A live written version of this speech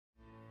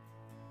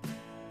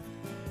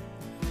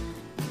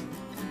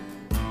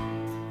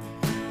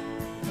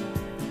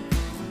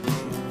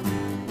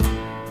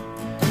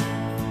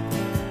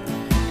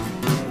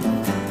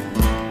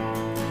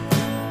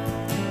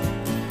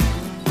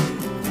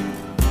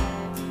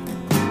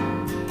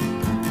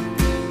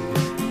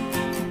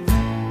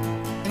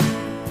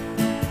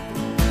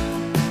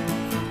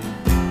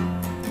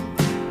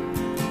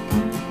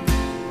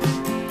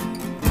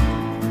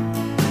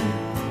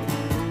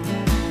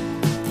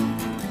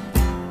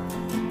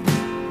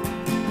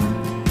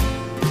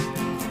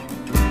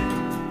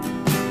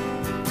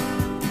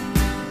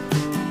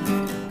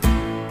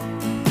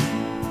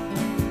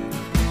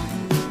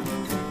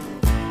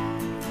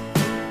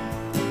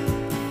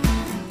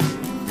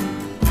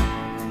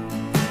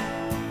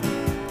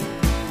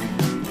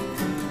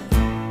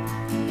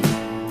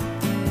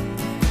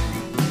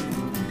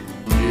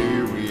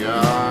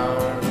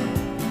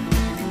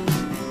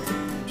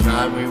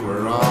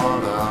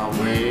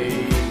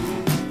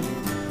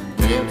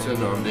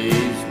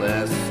days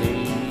last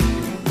seen,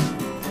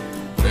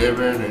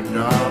 living in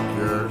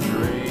darker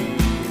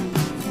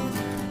dreams.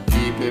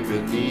 Keep it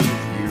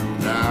beneath you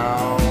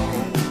now,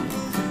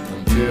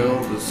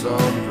 until the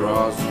sun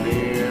draws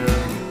near,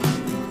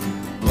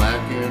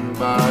 blackened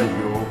by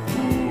your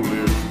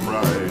foolish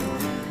pride.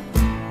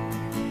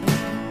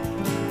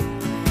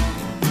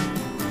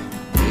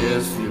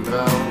 Misty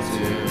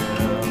mountain,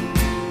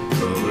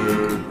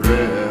 colored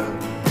red,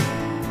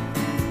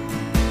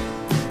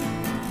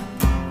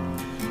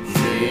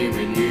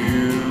 shaming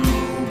you,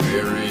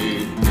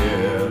 buried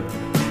dead.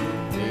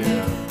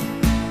 Yeah.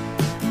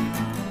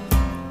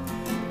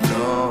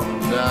 Come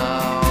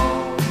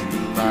down to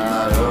my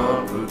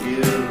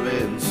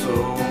unforgiving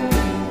soul.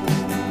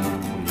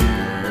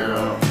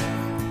 Yeah.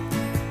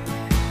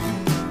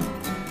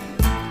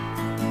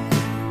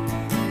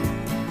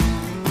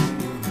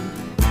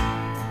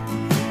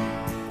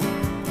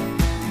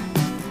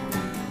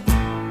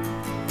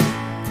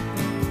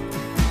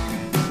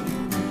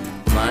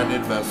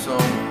 Blinded by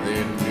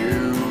something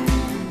new,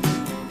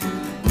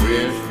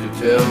 wish to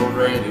tell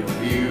granted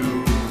few,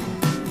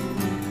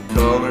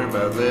 colored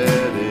by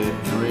leaded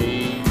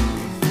dreams,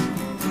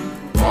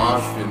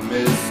 washed in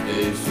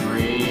misty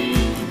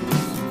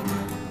streams,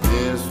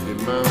 misty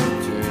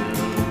mountain,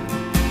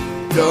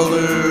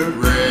 colored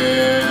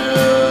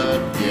red,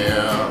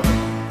 yeah,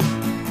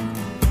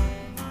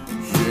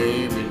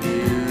 shaming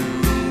you,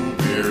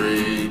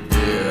 buried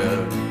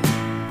dead.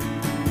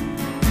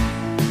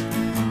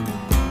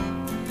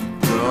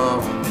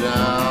 Come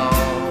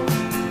down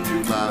to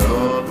my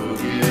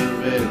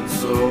unforgiving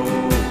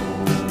soul.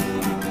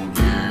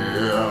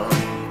 Yeah.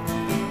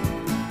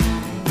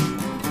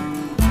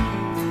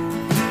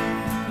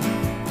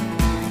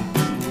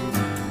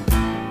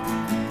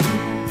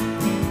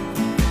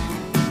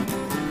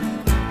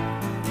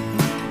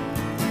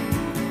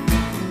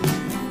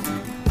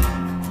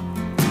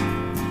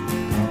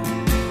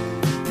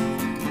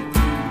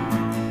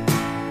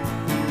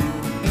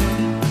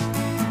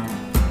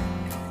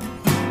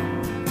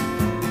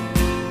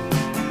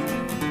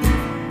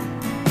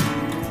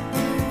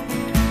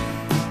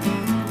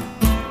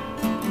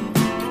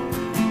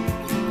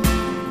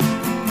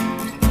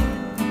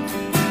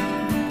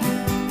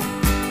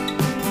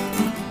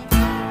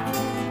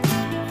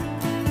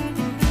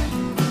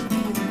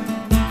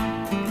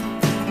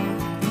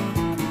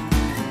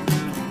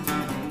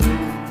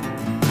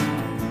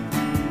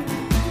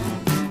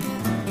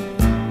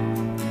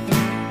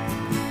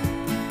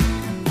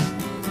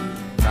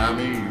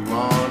 Tommy, you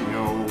on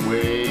your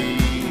way,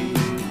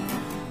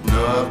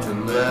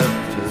 nothing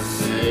left to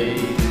say,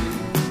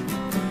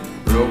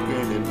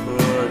 broken and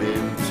put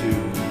into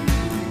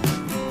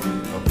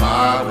a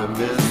pot of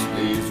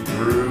misty's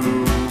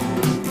brew,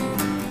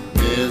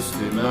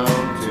 misty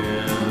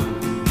mountain,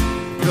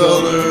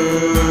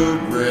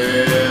 colored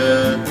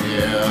red,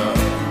 yeah,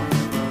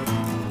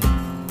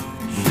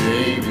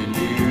 shaving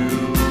you,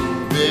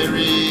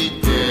 buried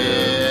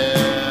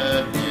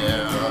dead,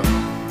 yeah.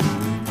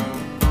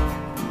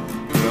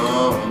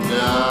 Come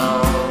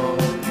down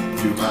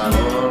to my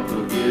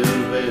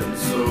unforgiving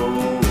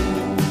soul,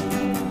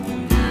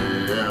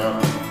 yeah.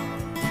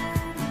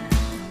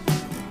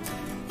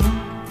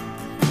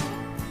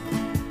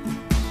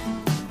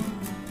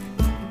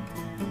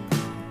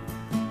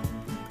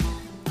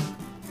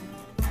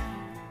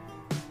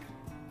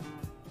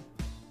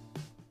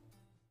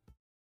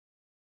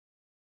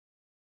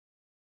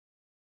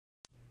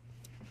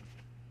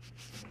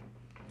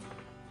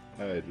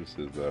 Hi, this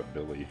is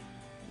Billy.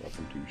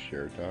 Welcome to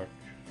Share Talk.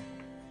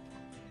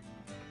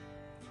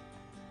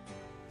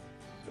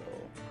 So,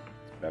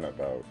 it's been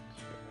about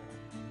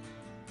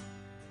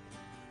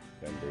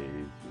 10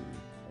 days,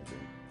 I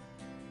think,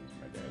 since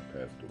my dad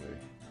passed away.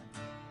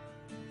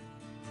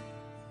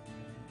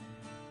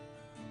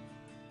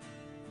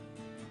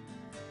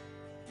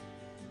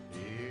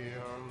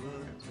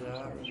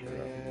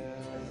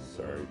 I'm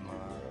sorry to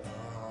my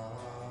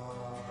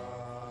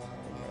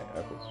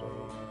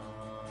episode.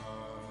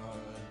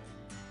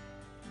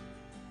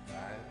 I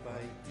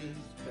fight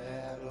this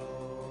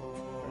battle.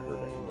 I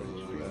heard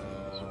anybody's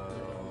feelings.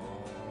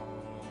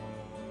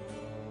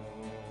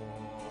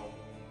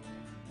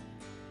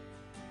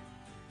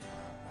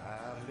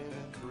 I've been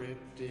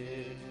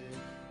encrypted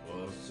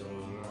for so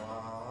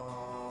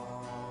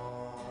long.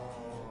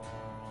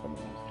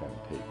 Sometimes kind of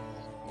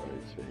takes what I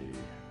say.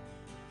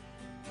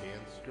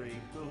 Can't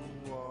scrape the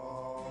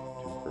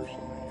wall. Too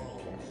personally, I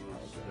can't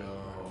apologize.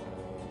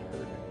 I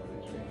hurt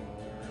anybody's feelings.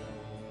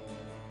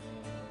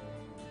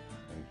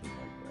 Anything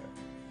like that.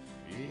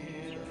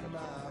 In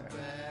my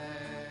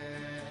bag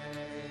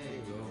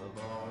of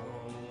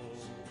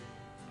bones,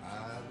 I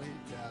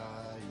think I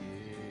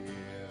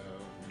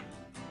am.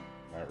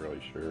 Not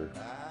really sure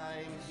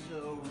I'm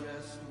so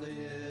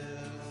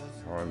restless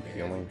how I'm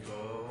feeling.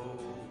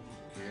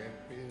 Can't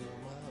feel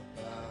my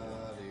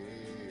body.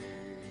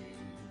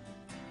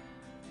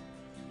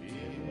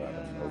 There's a lot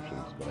of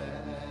emotions going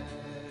on.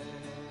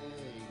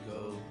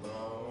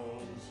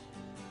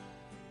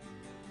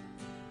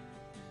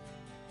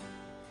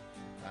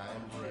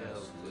 I'm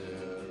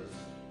restless,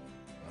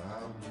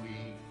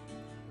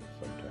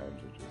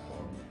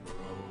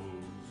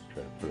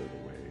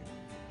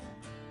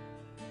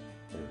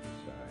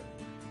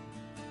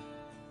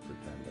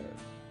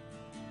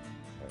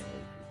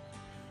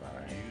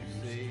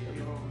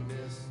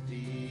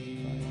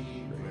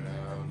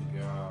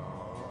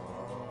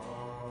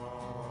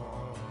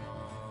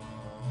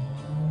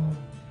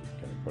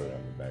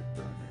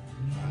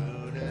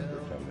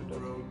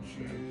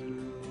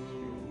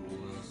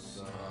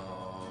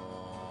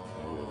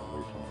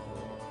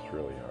 it's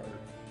really hard.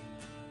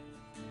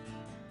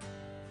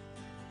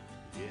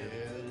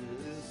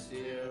 This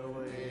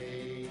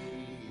stairway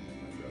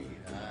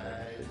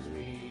hides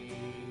me.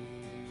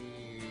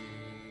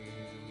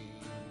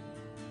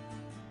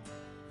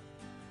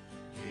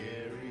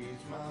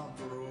 Carries my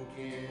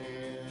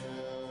broken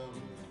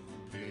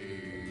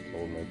baby.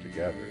 Holding it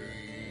together.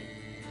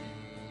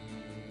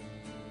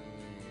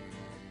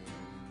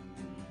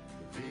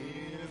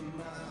 In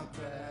my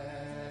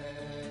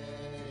bag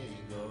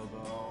of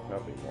bones.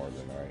 Nothing more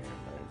than I am.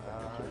 I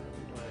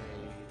certainly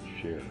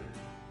don't share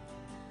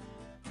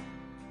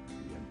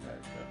the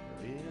impact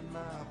of it. In my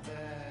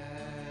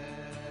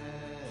bag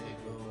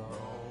of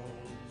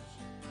bones.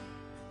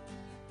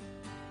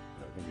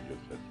 I think it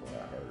just hits a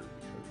lot harder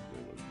because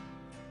it was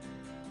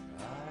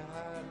I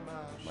hide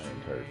my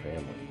entire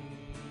family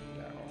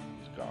now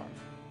is gone.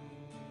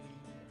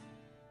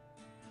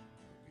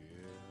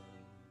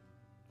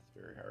 It's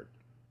very hard.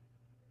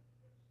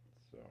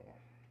 So,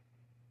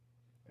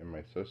 and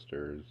my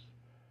sisters,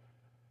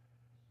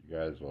 you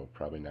guys will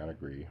probably not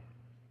agree,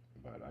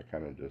 but I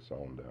kind of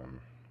disowned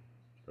them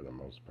for the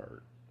most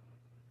part.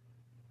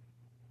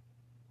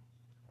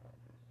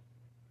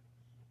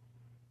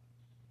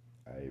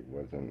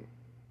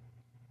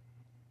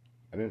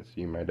 I didn't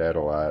see my dad a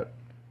lot,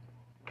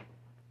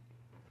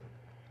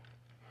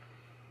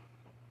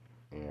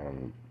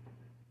 and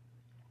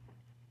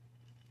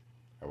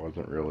I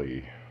wasn't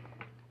really,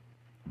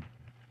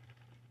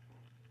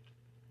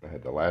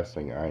 the last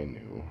thing I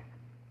knew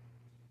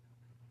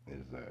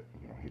is that,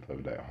 you know, he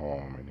lived at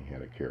home and he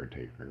had a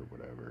caretaker or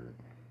whatever.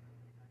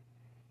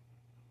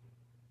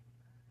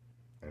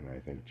 And I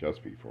think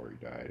just before he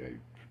died,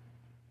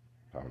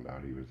 I found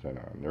out he was in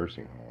a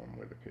nursing home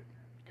with a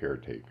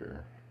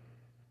caretaker.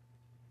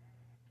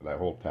 But that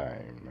whole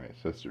time, my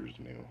sisters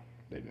knew.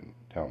 They didn't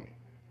tell me.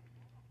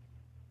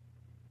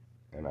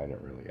 And I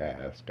didn't really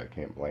ask. I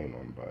can't blame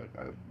them, but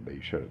they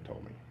should have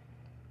told me.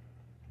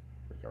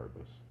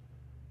 Regardless.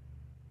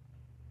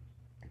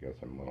 I guess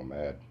I'm a little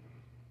mad.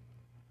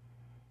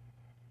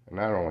 And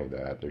not only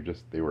that,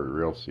 they were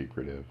real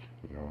secretive,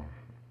 you know.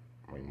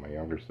 Like my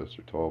younger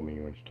sister told me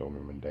when she told me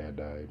my dad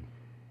died.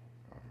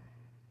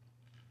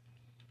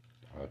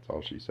 That's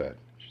all she said.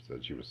 She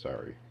said she was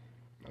sorry.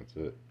 That's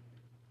it.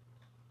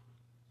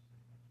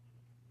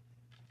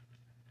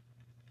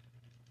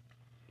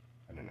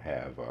 I didn't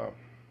have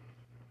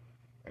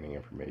any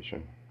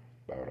information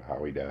about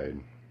how he died,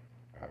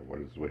 what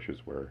his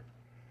wishes were,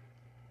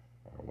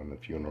 when the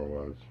funeral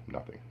was,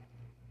 nothing.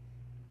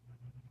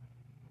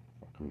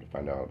 I'll come to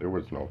find out there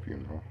was no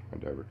funeral. I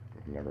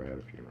never had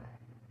a funeral.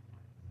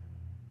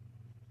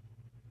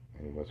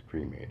 And he was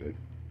cremated,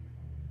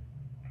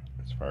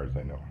 as far as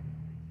I know.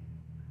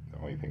 The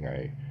only thing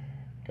I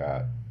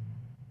got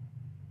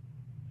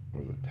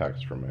was a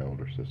text from my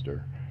older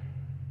sister,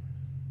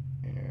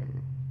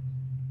 and,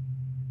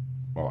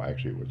 well,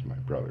 actually it was my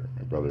brother.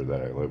 My brother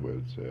that I live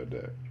with said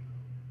that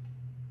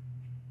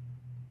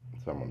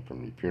someone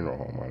from the funeral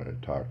home wanted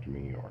to talk to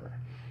me, or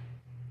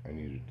I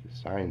needed to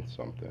sign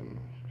something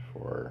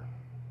for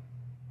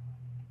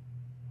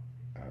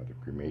the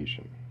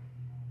cremation.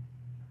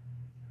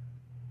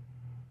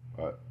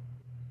 But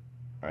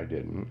I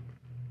didn't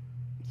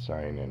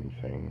sign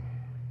anything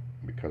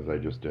because I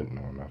just didn't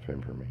know enough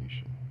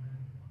information.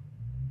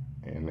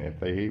 And if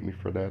they hate me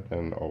for that,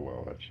 then oh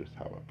well, that's just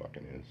how it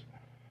fucking is.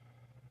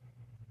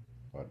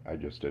 But I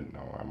just didn't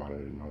know. I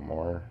wanted to know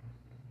more.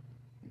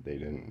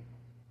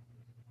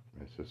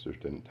 My sisters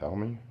didn't tell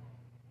me,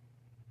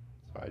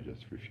 so I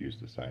just refused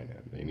to sign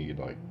it. They need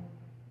like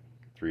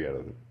 3 out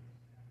of the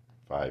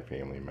 5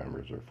 family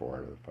members, or 4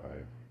 out of the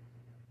 5.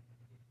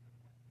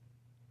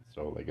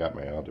 So they got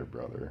my other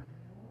brother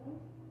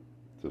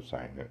to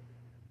sign it,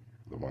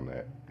 the one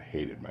that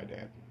hated my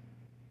dad.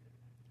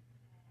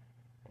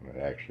 And it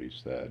actually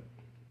said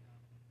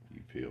he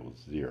feels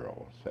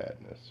 0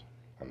 sadness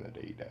on the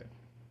day he died,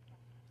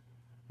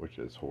 which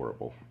is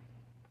horrible.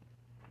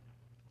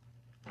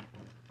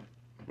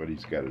 But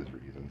he's got his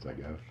reasons, I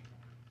guess.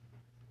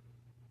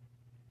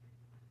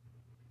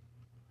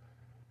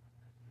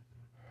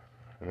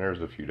 And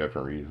there's a few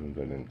different reasons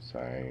I didn't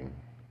sign.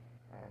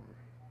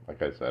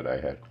 Like I said, I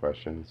had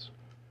questions.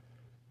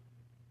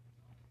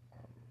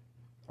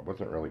 I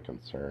wasn't really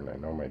concerned. I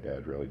know my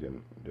dad really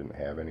didn't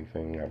have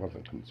anything. I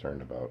wasn't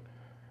concerned about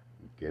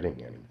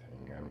getting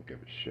anything. I don't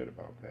give a shit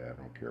about that.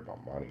 I don't care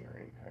about money or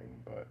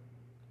anything. But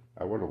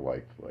I would have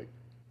liked, like,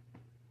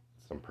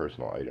 some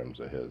personal items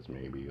of his,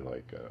 maybe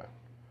like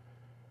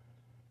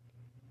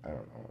I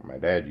don't know. My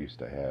dad used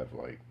to have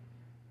like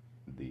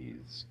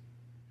these.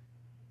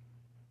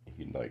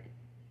 He'd like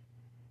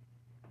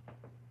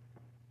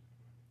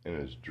in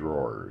his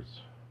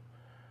drawers,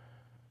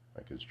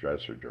 like his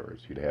dresser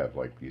drawers, he'd have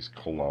like these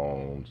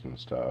colognes and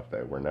stuff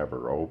that were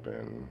never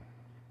open.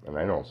 And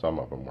I know some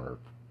of them were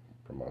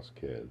from us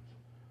kids.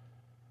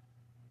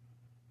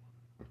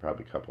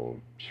 Probably a couple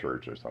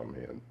shirts or something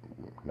he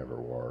never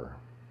wore.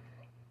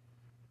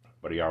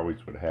 But he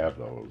always would have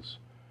those.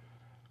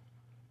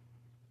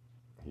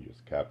 he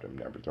just kept them,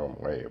 never threw them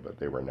away, but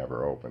they were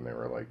never open. They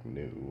were like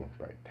new,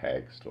 right?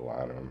 Tags still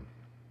on them.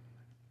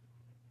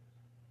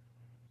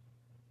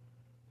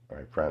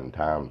 My friend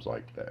Tom's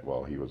like that.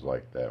 Well, he was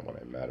like that when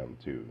I met him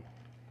too.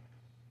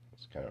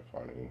 It's kind of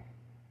funny.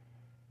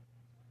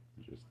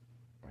 Just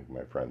like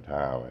my friend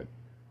Tom,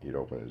 he'd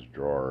open his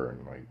drawer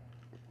and like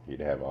he'd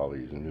have all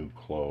these new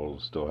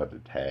clothes, still had the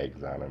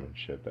tags on them and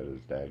shit that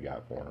his dad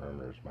got for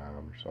him or his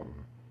mom or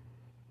something.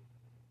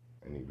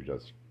 And he would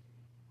just,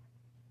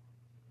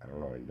 I don't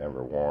know, he'd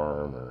never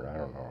wore them or I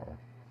don't know.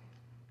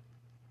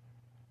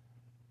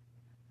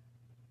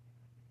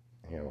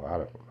 He had a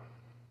lot of them.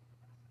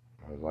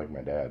 I was like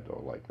my dad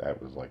though, like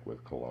that was like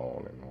with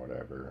cologne and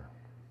whatever.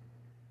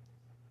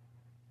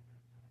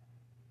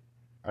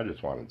 I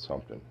just wanted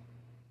something.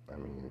 I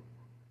mean,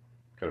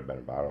 could have been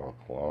a bottle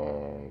of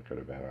cologne, could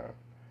have been a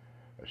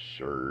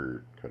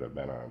shirt, could have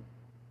been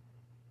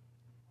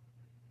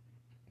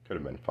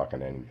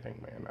fucking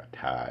anything, man. A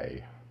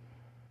tie.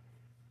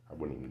 I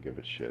wouldn't even give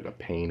a shit. A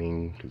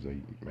painting, because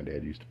my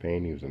dad used to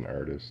paint. He was an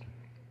artist.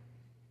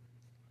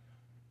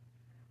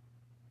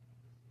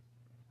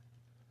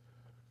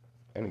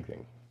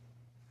 Anything.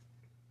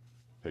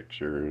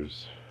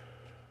 Pictures.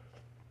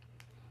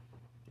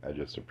 I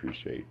just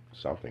appreciate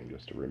something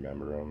just to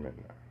remember them,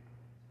 and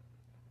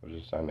I was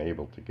just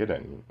unable to get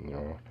any, you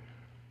know.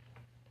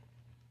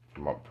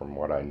 From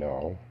what I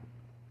know,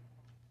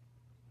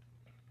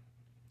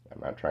 I'm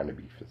not trying to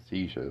be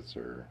facetious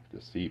or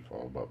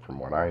deceitful, but from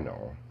what I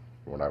know,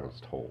 from what I was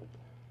told,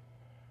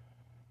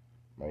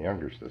 my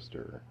younger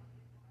sister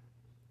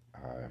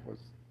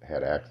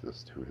had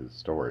access to his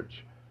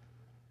storage,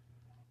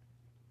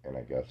 and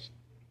I guess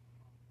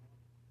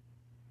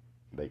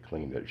they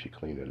cleaned it. She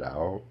cleaned it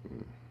out,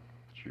 and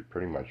she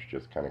pretty much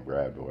just kind of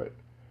grabbed what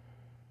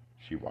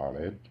she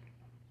wanted,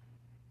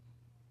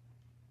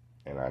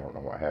 and I don't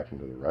know what happened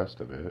to the rest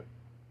of it.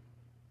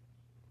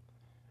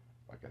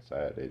 Like I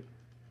said,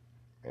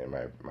 and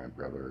my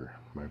brother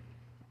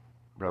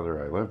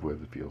I live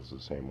with feels the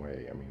same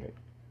way. I mean,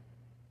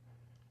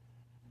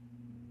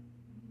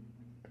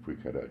 if we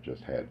could have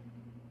just had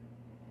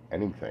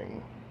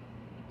anything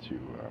to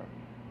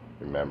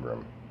remember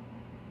him,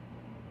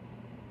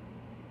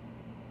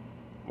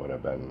 would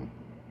have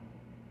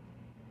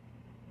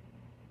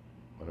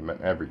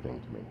meant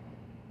everything to me.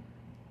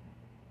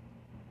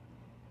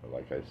 But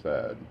like I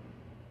said,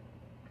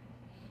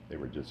 they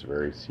were just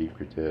very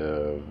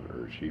secretive,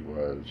 or she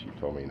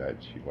told me that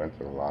she went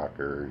to the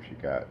locker, she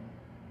got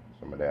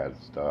some of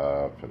Dad's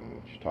stuff,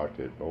 and she talked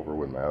it over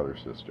with my other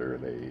sister.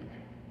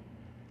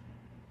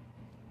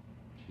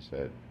 She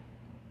said,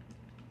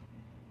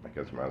 I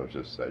guess my mother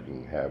just said, you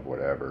can have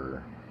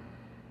whatever.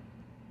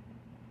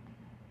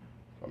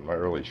 So I'm not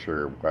really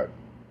sure what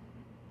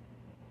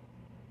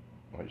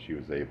she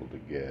was able to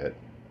get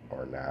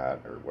or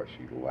not, or what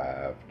she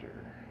left,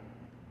 or.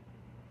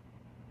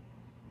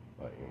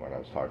 But when I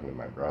was talking to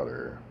my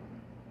brother,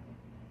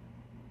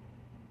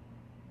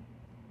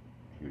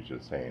 he was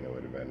just saying it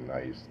would have been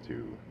nice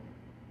to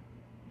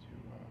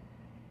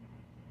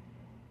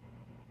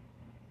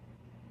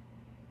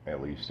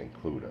at least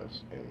include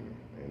us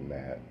in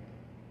that.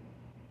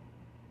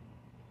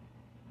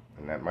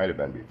 And that might have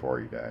been before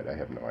he died. I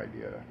have no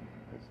idea.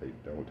 I say,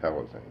 don't tell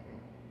us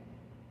anything.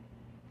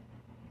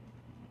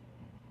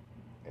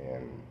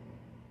 And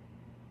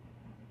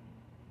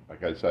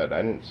like I said,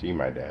 I didn't see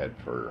my dad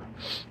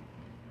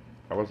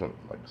I wasn't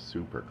like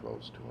super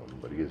close to him,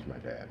 but he is my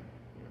dad.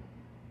 You know,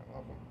 I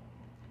love him.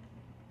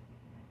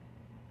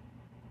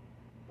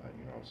 But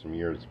you know, some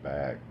years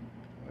back,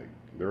 like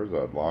there was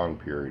a long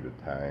period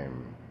of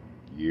time,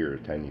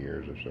 10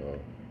 years or so,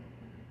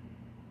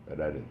 that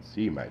I didn't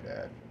see my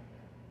dad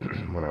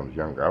when I was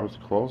younger. I was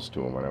close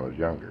to him when I was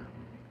younger,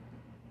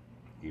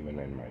 even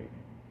in my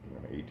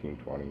 18,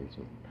 20s.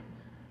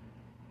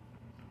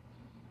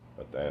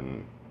 But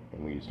then,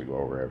 when we used to go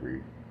over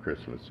every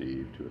Christmas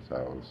Eve to his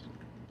house,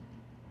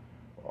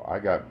 well, I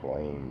got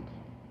blamed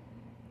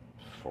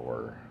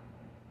for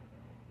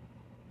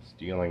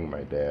stealing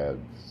my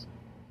dad's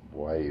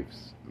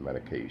wife's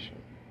medication.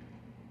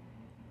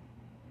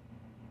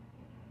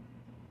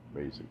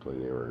 Basically,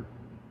 they were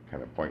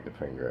kind of pointing the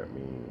finger at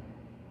me.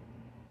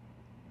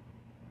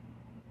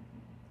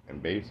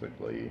 And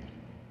basically,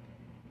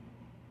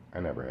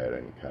 I never had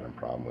any kind of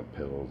problem with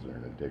pills or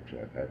an addiction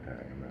at that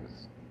time.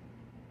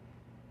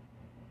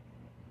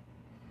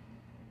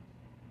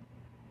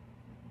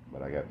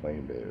 But I got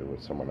blamed. It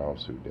was someone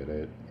else who did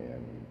it,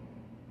 and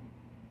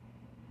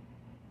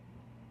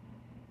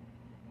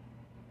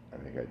I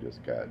think I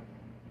just got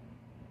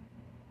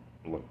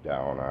looked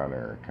down on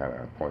or kind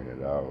of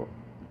pointed out,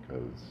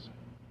 because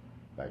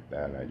back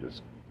then I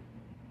just,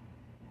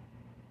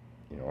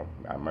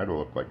 I might have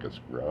looked like a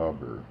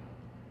scrub or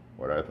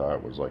what I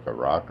thought was like a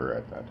rocker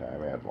at that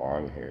time. I had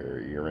long hair,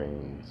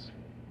 earrings,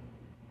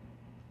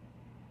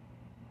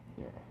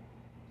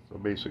 so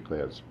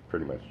basically I was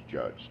pretty much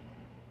judged.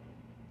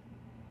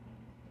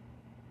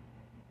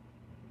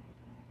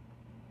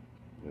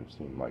 It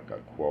seemed like a,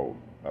 quote,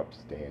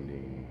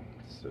 upstanding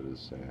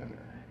citizen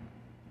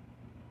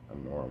or a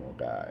normal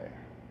guy.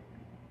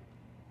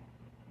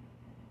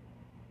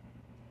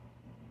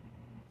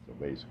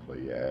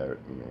 basically, yeah,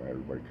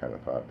 everybody kind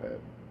of thought that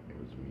it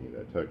was me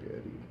that took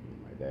it, even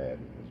my dad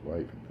and his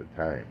wife at the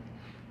time.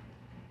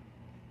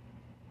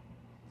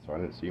 So I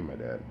didn't see my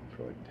dad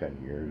for like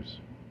 10 years,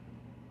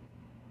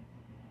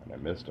 and I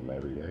missed him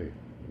every day.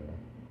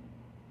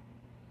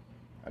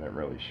 I didn't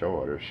really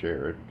show it or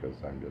share it because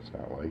I'm just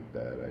not like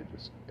that. I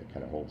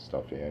kind of hold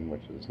stuff in,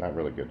 which is not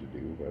really good to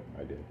do, but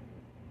I did.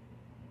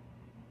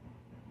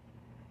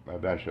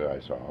 Eventually I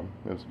saw him.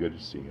 It was good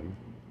to see him.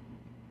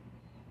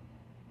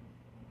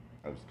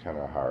 It was kind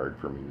of hard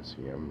for me to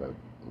see him, but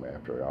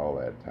after all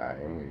that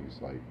time, he's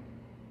like,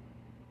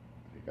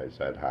 I think I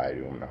said hi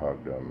to him and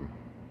hugged him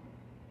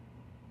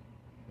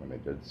when I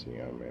did see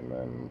him, and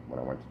then when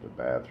I went to the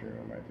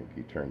bathroom, I think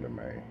he turned to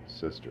my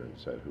sister and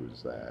said,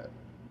 "Who's that?"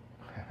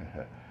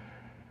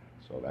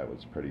 So that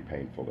was pretty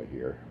painful to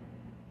hear.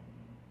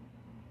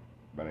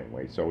 But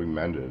anyway, so we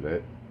mended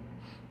it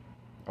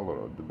a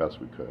little, the best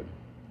we could.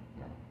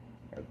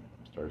 I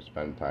started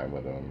spending time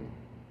with him.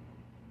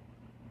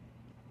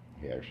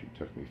 He actually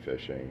took me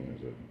fishing.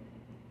 It was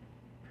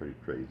a pretty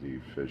crazy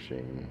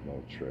fishing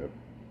little trip.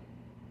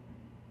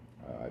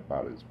 I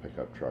bought his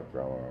pickup truck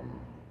from him.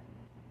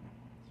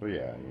 So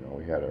yeah,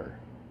 we had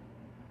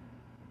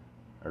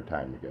our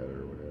time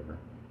together or whatever,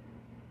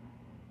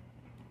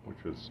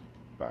 which was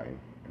fine.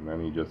 And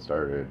then he just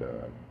started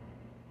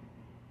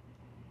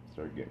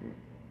getting,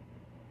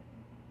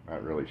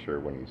 not really sure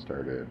when he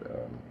started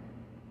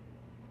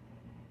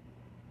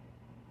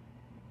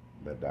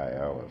the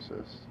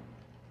dialysis,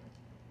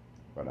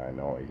 but I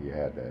know he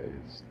had that,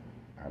 he's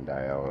on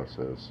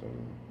dialysis,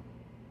 and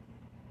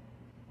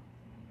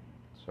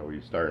so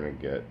he's starting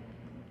to get,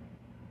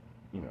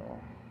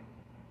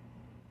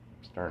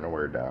 starting to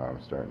wear down,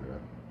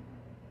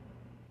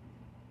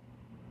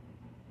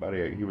 but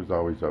he was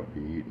always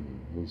upbeat and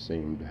he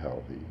seemed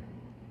healthy.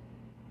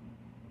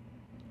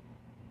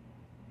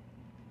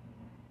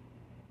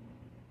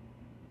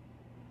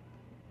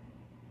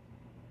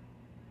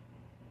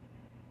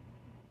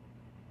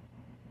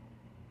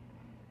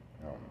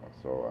 I don't know,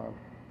 so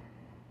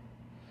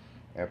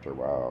after a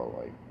while,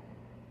 like,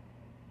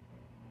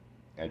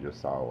 I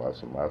just saw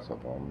less and less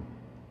of him,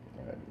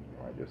 and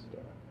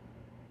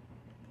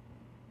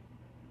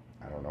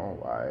I don't know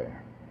why.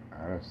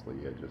 Honestly,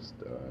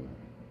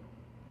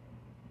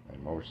 my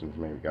emotions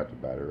maybe got the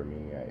better of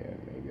me.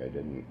 Maybe I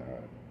didn't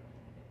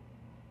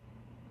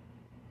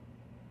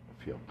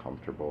feel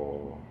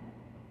comfortable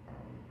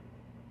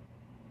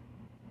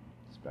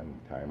spending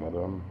time with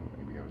him.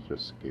 Maybe I was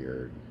just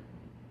scared.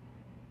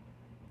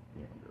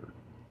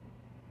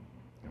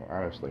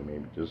 Honestly,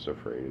 maybe just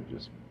afraid of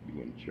just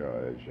being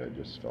judged. I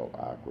just felt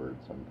awkward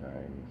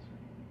sometimes,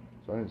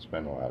 so I didn't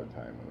spend a lot of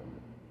time with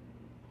him.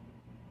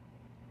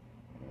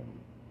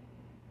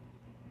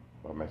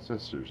 But my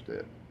sisters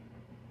did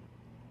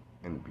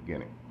in the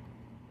beginning,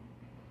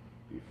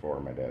 before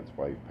my dad's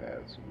wife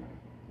passed. And my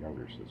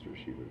younger sister,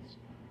 she was,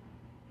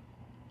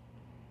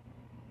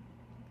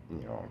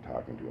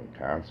 talking to him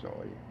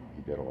constantly.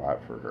 He did a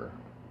lot for her.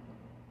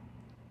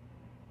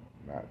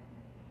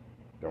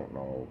 Don't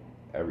know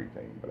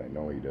everything, but I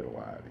know he did a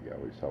lot. He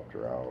always helped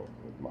her out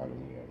with money,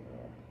 and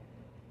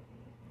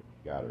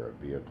got her a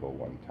vehicle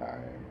one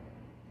time,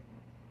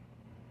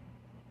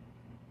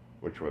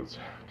 which was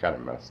kind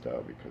of messed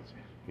up because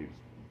he was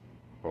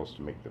supposed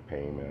to make the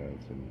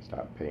payments and he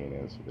stopped paying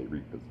it, so they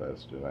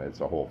repossessed it.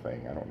 It's a whole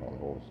thing. I don't know the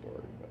whole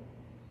story,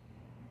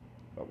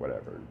 but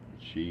whatever.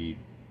 She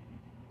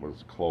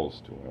was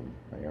close to him,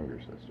 my younger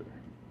sister,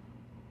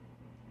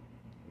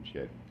 and she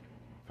had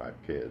 5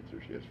 kids,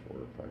 or she has 4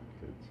 or 5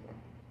 kids. So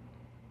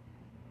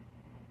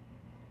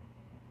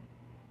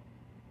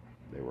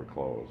they were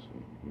close,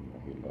 and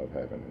he loved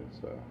having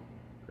his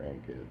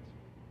grandkids.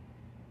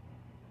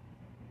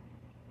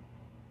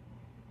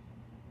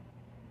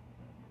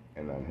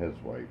 And then his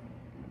wife,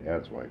 my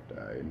dad's wife,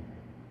 died,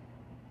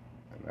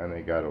 and then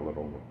they got he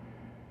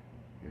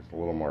was a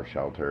little more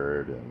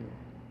sheltered, and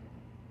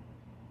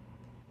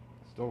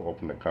still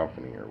opened a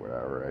company or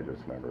whatever. I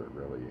just never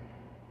really,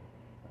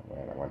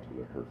 I went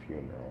to her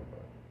funeral,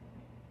 but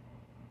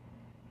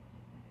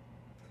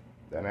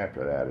then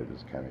after that, it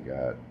just kind of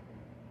got,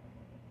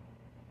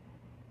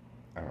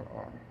 I don't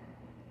know.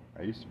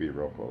 I used to be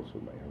real close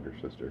with my younger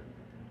sister,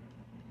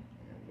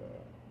 and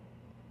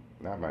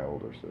not my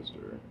older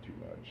sister too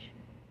much.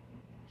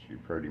 She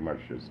pretty much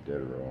just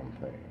did her own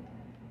thing,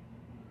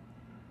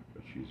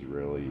 but she's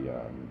really,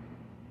 in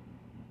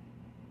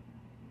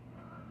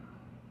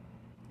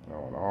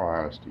all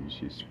honesty,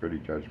 she's pretty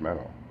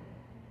judgmental,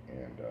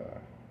 and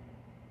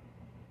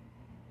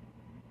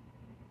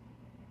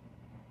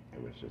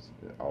it was just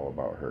all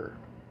about her.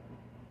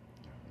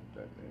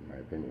 That, in my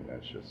opinion,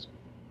 that's just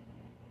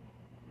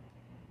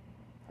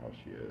how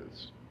she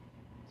is.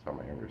 That's how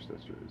my younger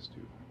sister is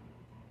too.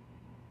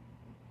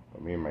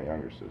 But me and my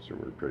younger sister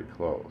were pretty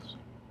close.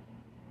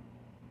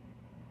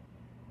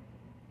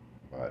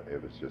 But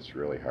it was just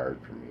really hard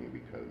for me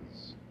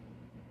because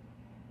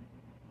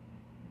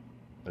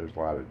there's a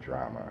lot of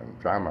drama. And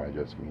drama, I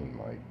just mean,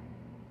 like,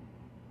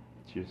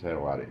 she just had a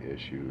lot of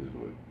issues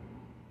with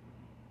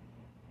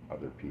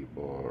other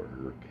people or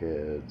her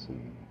kids,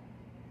 and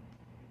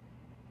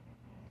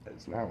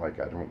it's not like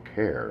I don't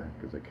care,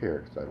 because I care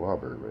because I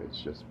love her, but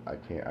it's just I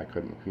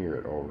couldn't hear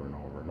it over and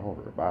over and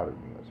over. It bothered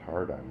me. It was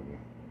hard on me,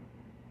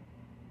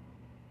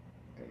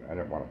 and I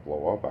didn't want to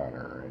blow up on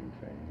her or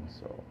anything,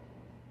 so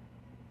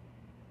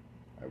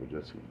I would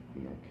just,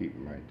 keep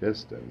my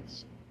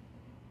distance.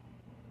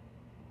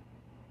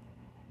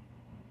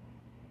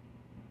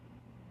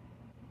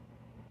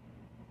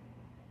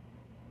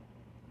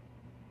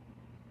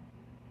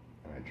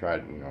 And I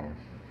tried, a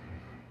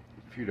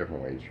few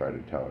different ways, tried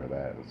to tell her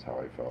that. That's how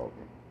I felt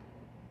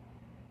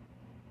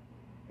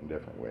in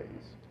different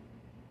ways.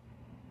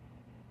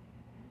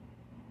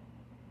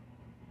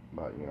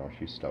 But,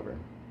 she's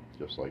stubborn,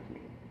 just like me.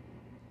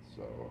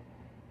 So,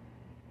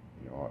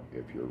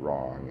 if you're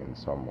wrong in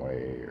some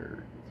way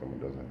or someone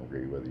doesn't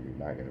agree with you,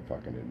 you're not going to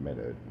fucking admit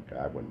it.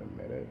 I wouldn't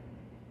admit it.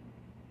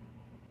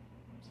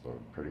 So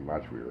pretty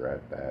much we were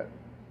at that.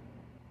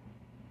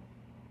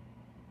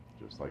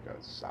 Just like a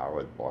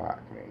solid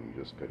block, man.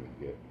 You just couldn't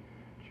get.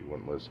 She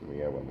wouldn't listen to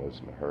me. I wouldn't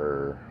listen to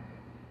her.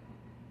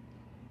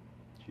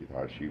 She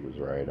thought she was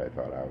right. I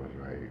thought I was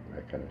right.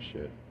 That kind of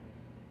shit.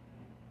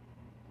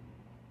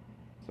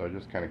 So I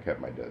just kind of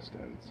kept my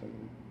distance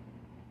and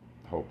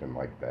hoping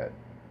like that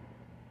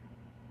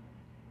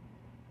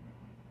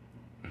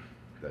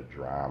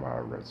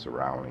drama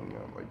surrounding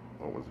like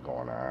what was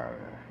going on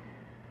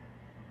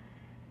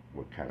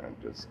would kind of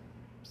just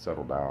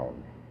settle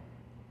down.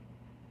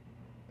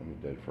 And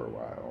it did for a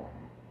while.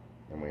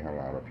 And we hung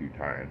out a few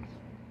times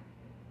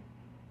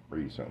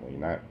recently,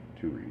 not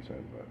too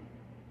recent, but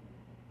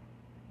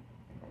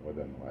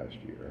within the last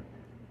year.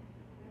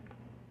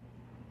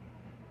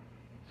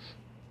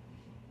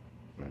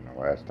 And the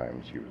last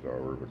time she was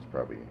over was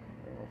probably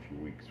a few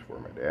weeks before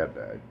my dad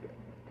died.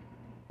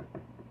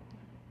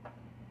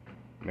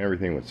 And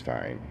everything was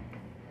fine.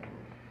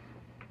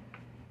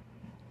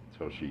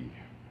 So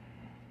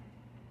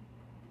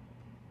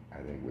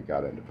I think we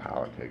got into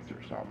politics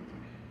or something.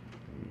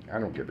 I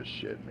don't give a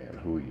shit, man,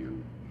 who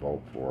you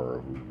vote for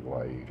or who you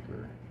like,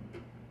 or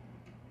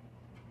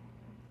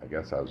I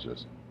guess I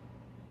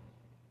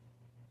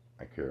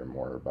care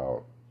more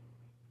about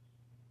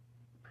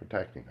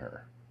protecting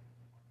her.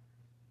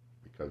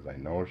 Because I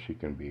know she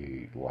can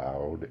be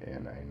loud,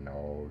 and I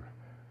know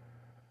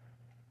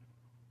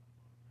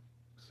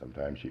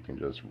sometimes she can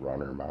just run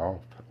her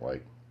mouth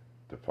like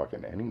to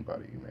fucking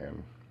anybody,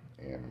 man.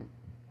 And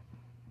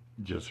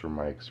just from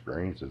my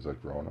experience as a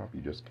grown up,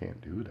 you just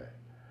can't do that.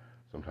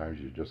 Sometimes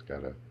you just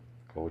gotta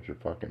close your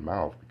fucking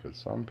mouth, because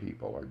some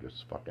people are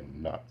just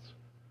fucking nuts.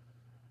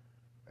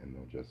 And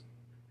they'll just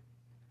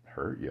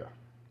hurt you.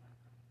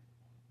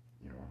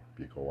 If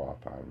you go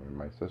off on them.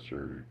 My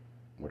sister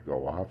would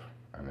go off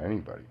on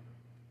anybody.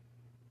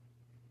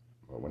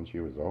 But when she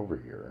was over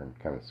here,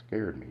 it kind of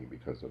scared me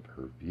because of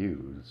her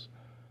views,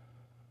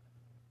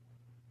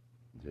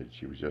 that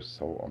she was just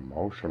so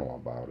emotional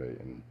about it,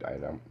 and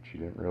she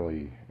didn't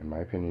really, in my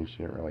opinion, she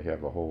didn't really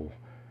have all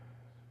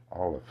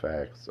the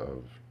facts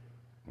of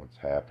what's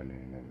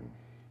happening in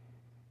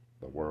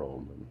the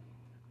world, and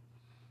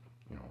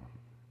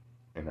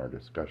in our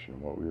discussion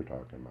of what we were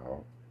talking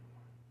about.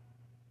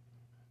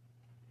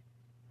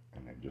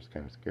 And it just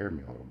kind of scared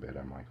me a little bit.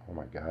 I'm like, oh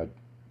my God,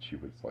 she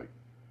was like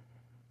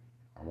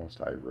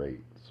almost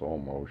irate, so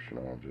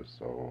emotional, just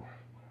so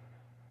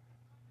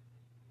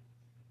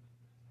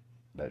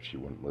that she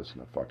wouldn't listen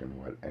to fucking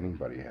what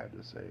anybody had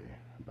to say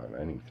about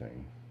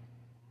anything.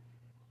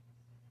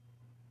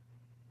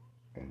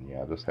 And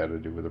yeah, this had to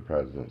do with the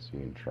presidency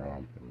and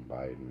Trump and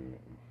Biden.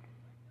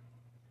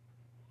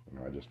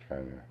 And, I just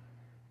kind of,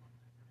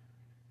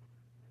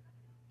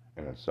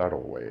 in a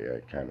subtle way, I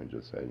kind of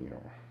just said,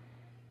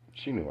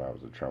 she knew I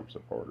was a Trump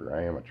supporter.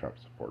 I am a Trump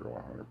supporter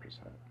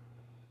 100%.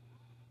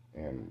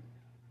 And,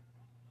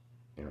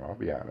 I'll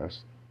be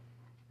honest,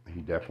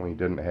 he definitely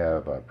didn't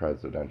have a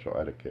presidential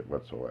etiquette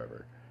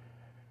whatsoever.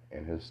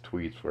 And his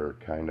tweets were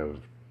kind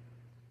of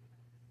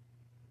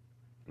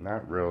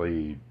not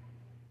really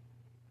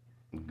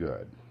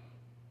good.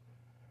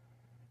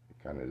 He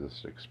kind of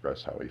just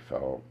expressed how he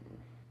felt.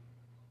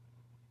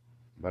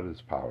 But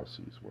his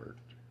policies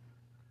worked.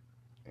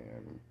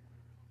 And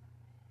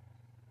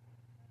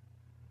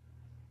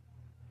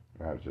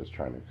I was just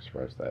trying to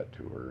express that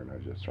to her, and I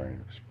was just trying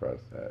to express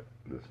that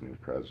this new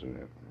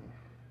president,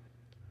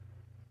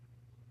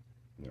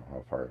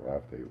 how far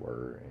left they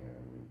were,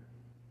 and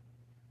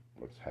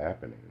what's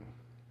happening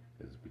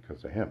is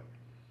because of him.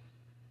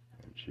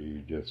 And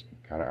she just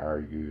kind of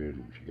argued,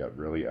 and she got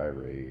really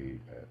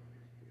irate that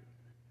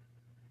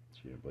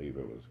she didn't believe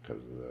it was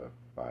because of the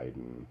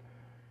Biden.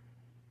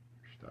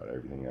 She thought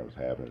everything that was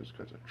happening was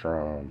because of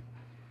Trump,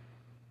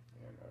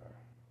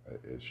 and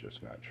it's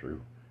just not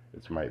true.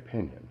 It's my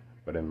opinion,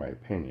 but in my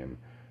opinion,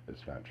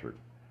 it's not true.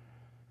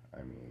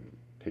 I mean,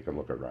 take a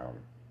look around.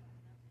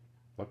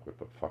 Look what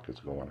the fuck is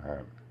going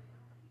on.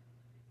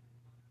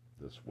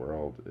 This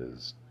world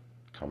is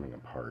coming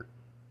apart.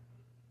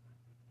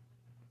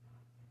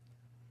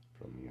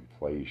 From the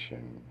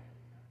inflation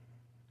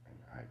and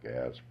high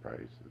gas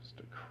prices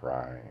to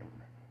crime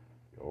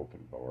the open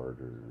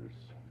borders,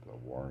 the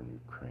war in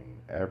Ukraine,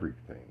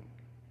 everything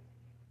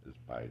is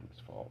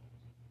Biden's fault.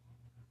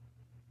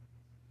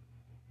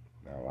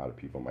 Now, a lot of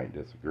people might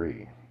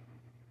disagree,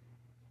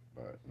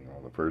 but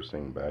the first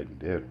thing Biden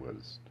did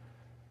was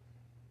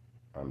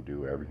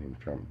undo everything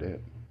Trump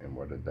did. And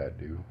what did that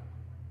do?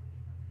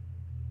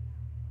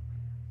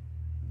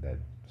 That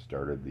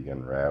started the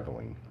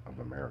unraveling of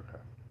America.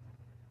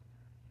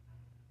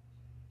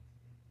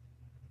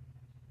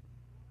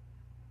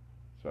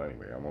 So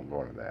anyway, I won't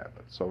go into that.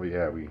 But so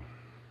yeah,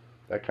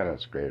 that kind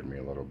of scared me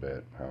a little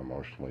bit, how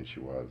emotionally she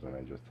was, and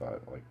I just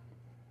thought, like,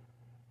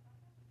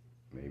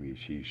 maybe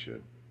she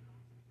should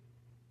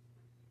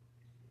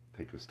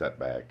take a step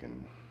back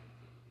and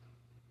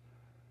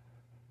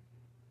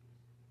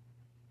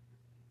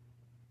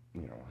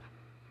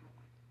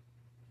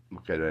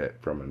look at it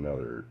from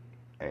another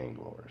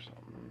angle or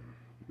something,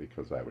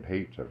 because I would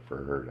hate for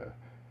her to,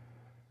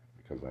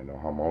 because I know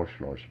how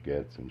emotional she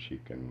gets and she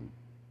can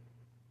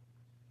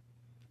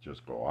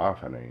just go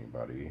off on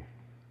anybody,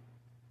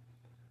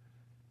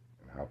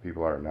 and how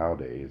people are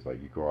nowadays.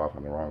 Like, you go off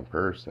on the wrong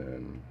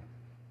person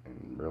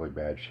and really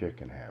bad shit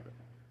can happen.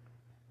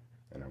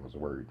 And I'm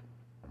worried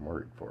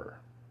for her.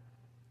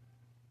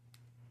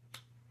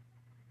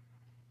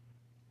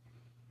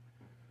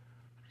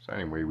 So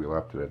anyway, we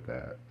left it at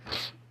that.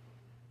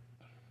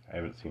 I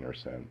haven't seen her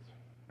since,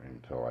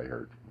 until I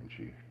heard when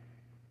she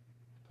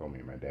told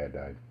me my dad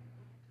died.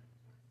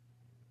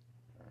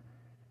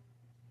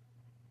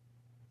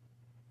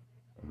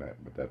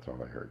 But that's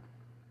all I heard.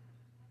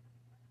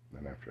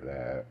 Then after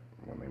that,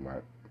 when they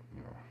went,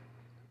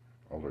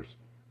 older,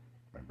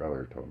 my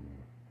brother told me,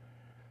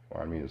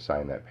 wanted me to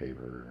sign that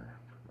paper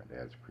for my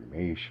dad's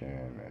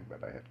cremation,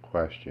 but I had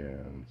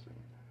questions,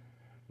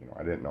 and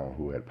I didn't know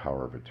who had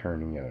power of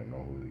attorney. I didn't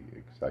know who the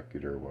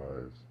executor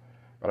was.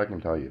 But I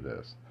can tell you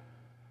this.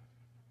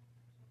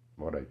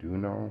 What I do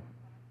know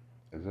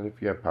is that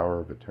if you have power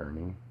of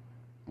attorney,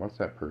 once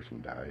that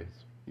person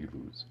dies, you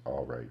lose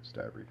all rights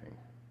to everything.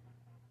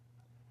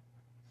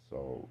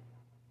 So,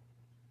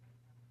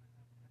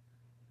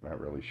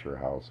 not really sure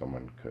how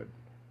someone could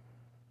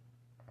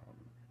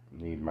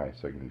need my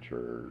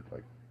signature,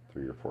 like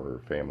 3 or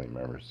 4 family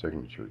members'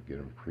 signature, to get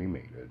him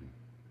cremated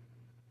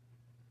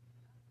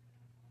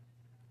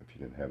if he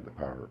didn't have the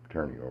power of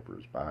attorney over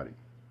his body.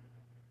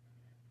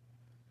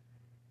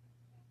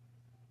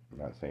 I'm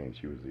not saying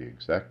she was the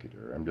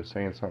executor. I'm just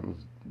saying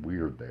something's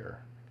weird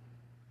there.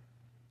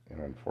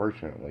 And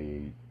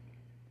unfortunately,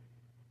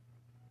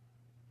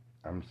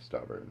 I'm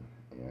stubborn,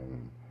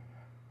 and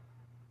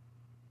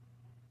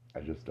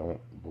I just don't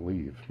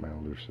believe my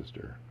older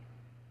sister.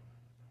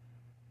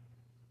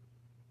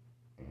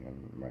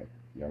 And my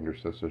younger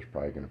sister's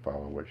probably going to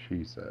follow what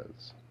she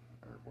says,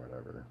 or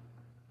whatever.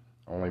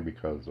 Only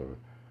because of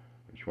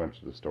when she went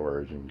to the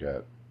storage and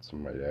got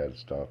some of my dad's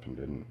stuff and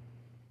didn't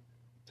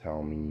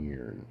tell me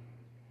or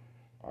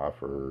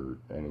offer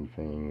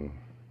anything.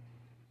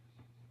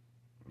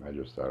 I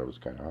just thought it was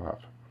kind of off.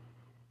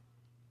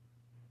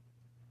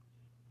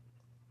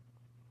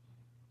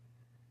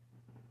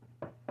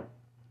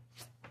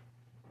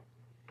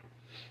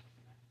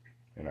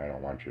 And I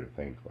don't want you to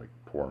think like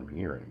poor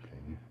me or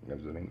anything,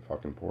 because it ain't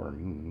fucking poor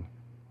me.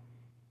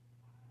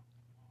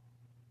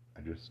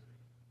 I just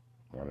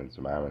wanted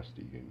some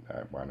honesty, and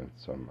I wanted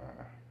some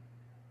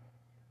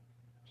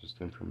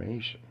just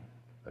information.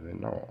 I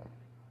didn't know.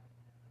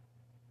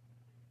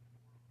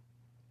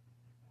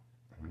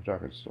 I'm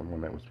talking to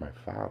someone that was my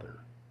father.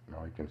 And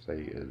all I can say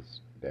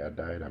is, Dad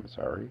died, I'm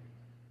sorry.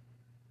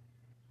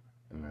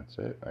 And that's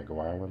it. I go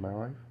on with my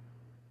life.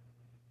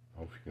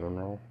 No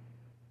funeral.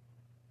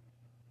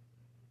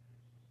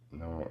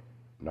 No,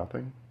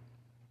 nothing.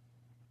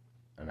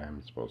 And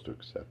I'm supposed to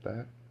accept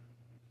that?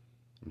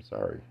 I'm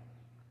sorry.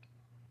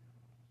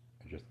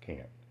 I just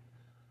can't.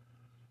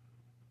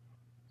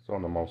 So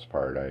on the most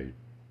part, I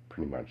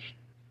pretty much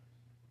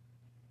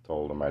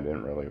told them I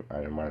didn't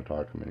want to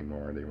talk to them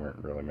anymore. They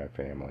weren't really my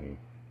family.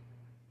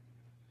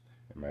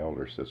 And my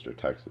older sister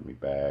texted me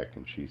back,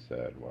 and she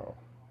said, well,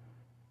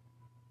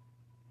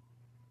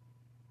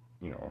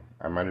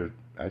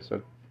 I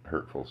said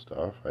hurtful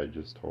stuff. I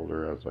just told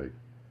her,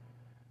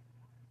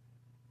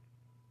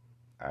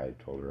 I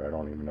told her, I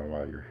don't even know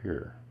why you're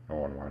here. No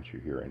one wants you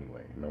here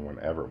anyway. No one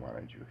ever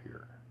wanted you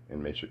here.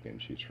 In Michigan,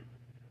 she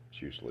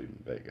used to live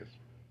in Vegas.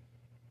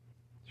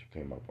 She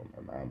came up when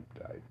my mom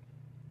died.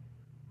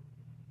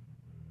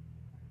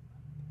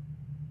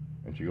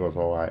 And she goes,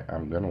 oh,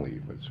 I'm going to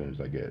leave as soon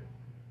as I get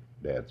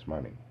Dad's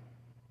money.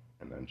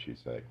 And then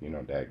she's like,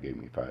 Dad gave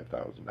me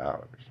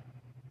 $5,000.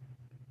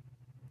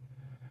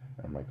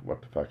 I'm like,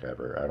 what the fuck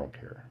ever, I don't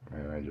care.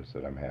 And I just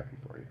said, I'm happy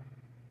for you.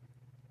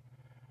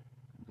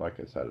 Like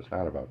I said, it's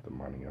not about the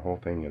money. The whole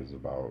thing is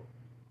about,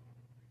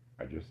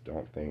 I just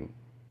don't think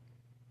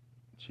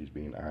she's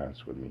being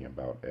honest with me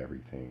about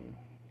everything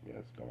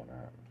that's going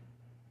on.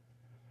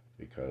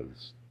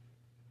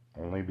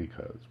 Only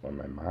because when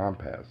my mom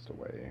passed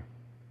away,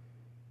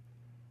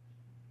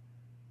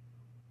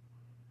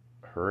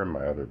 her and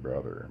my other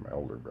brother, my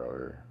older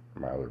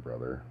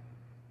brother,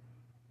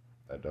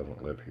 that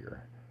doesn't live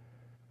here.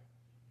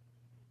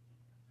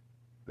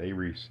 They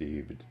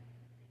received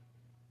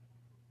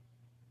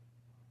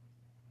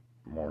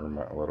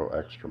a little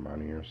extra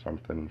money or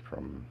something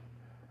from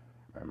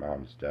my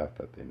mom's death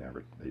that they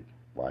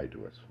lied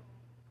to us,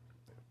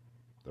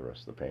 the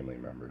rest of the family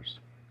members.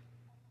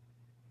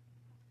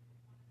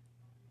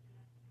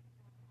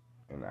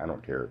 And I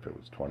don't care if it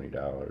was $20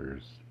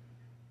 or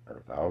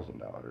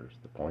 $1,000.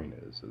 The point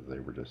is they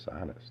were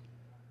dishonest.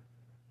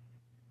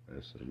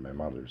 This is my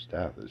mother's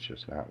death. It's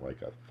just not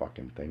like a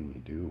fucking thing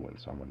you do when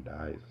someone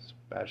dies,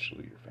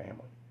 especially your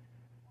family.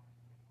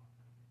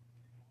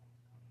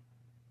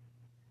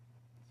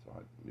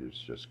 So it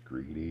was just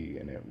greedy,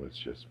 and it was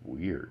just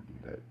weird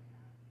that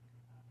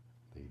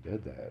they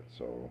did that.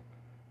 So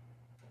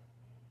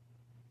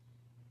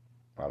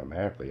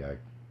automatically,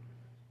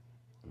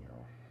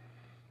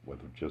 with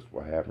just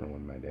what happened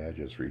with my dad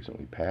just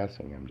recently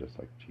passing, I'm just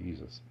like,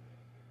 Jesus,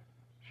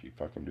 she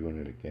fucking doing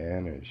it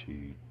again? Is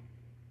she?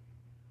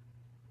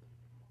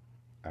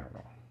 I don't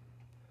know.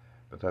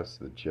 But that's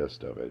the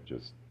gist of it.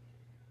 Just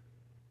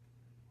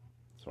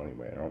so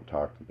anyway, I don't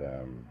talk to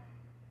them.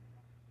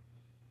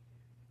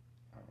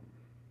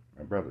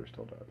 My brother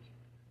still does.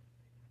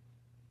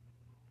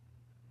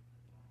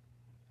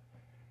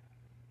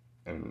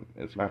 And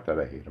it's not that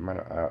I hate him.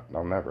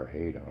 I'll never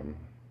hate him.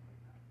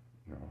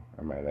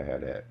 I might have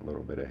had a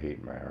little bit of hate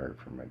in my heart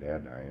for my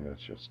dad dying.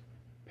 It's just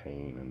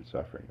pain and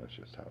suffering. That's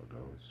just how it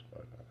goes.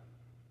 But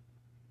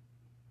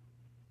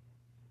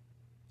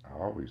I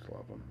always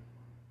love them.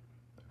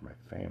 They're my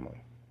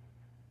family.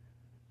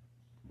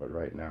 But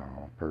right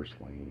now,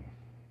 personally,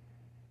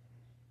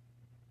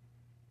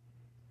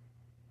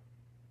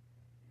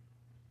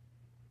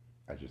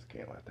 I just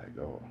can't let that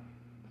go.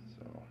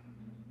 So,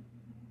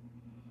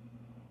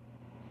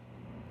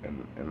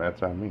 and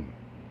that's on me.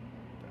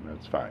 And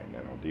that's fine,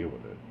 and I'll deal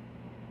with it.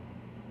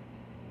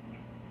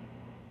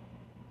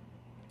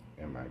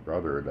 And my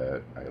brother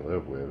that I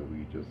live with,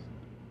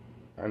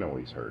 I know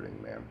he's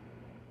hurting, man.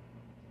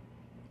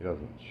 He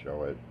doesn't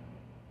show it,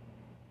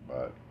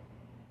 but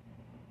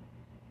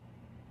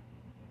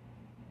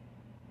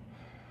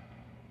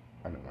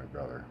I know my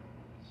brother,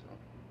 so.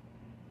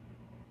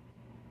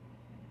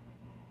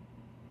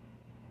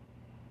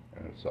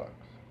 And it sucks.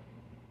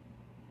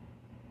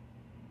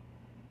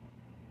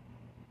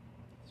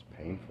 It's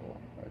painful.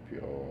 I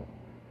feel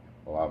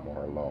a lot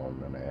more alone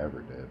than I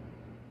ever did.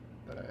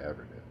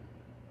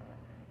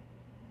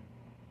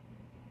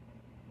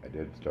 I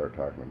did start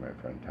talking to my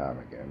friend Tom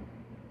again.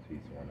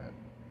 He's the one that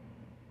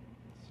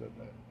said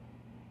that,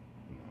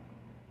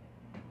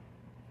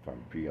 if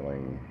I'm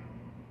feeling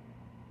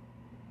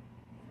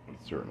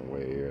a certain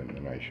way and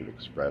then I should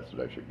express it,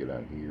 I should get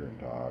on here and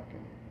talk,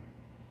 and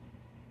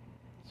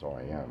so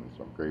I am.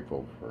 So I'm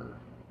grateful for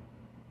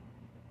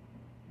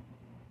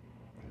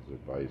his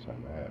advice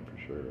on that, for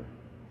sure.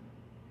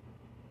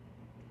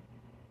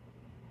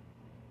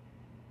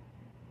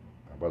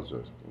 I was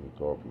just going to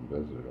go up and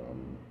visit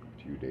him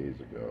a few days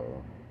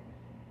ago.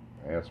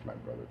 I asked my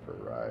brother for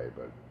a ride,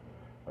 but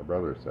my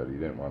brother said he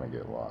didn't want to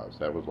get lost.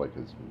 That was like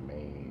his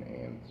main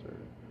answer.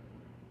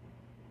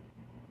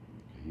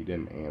 He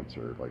didn't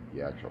answer like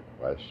the actual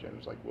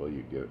questions, like, will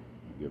you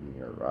give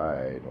me a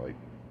ride? Like,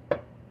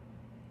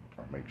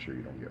 I'll make sure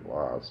you don't get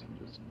lost.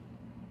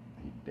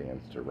 He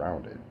danced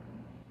around it.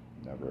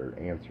 Never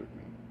answered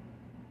me.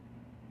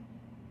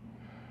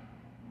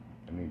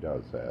 And he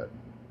does that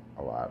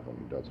a lot when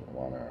he doesn't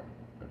want to,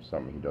 if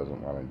something he doesn't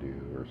want to do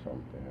or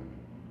something,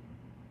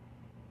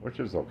 which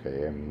is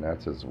okay. I mean,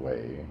 that's his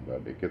way,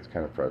 but it gets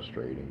kind of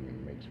frustrating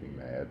and makes me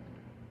mad,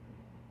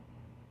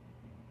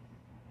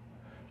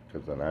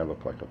 because then I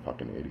look like a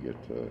fucking idiot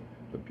to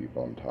the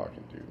people I'm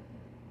talking to.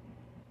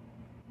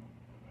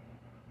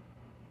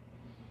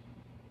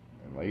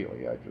 And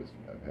lately I've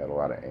had a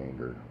lot of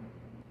anger,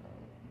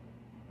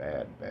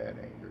 bad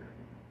anger,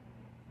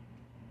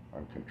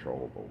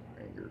 uncontrollable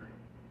anger.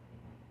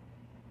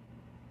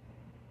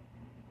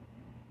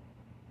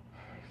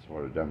 So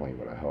it definitely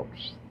would have helped,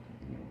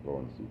 go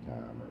and see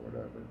Tom or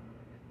whatever.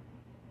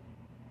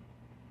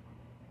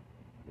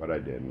 But I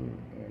didn't,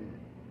 and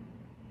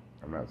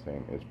I'm not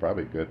saying it's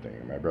probably a good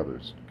thing. My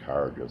brother's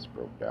car just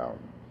broke down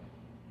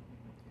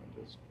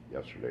just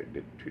yesterday,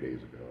 2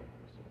 days ago.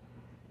 So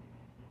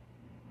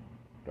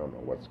don't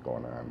know what's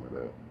going on with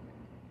it.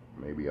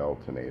 Maybe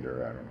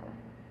alternator, I don't know.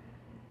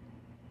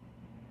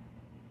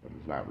 But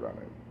it's not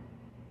running.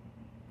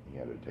 He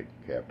had to take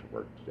the cab to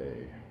work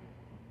today.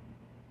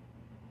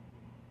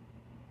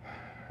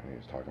 And he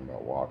was talking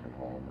about walking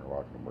home or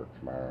walking to work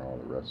tomorrow,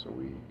 the rest of the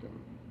week, and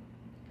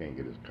can't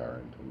get his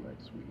car until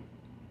next week.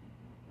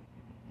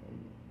 And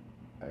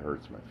that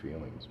hurts my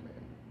feelings,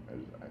 man.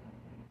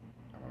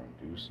 I want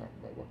to do something,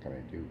 but what can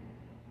I do?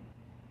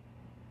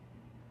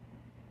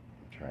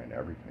 I'm trying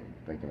everything,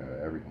 thinking of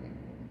everything.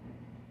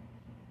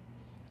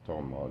 I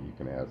told him, well, you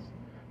can ask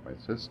my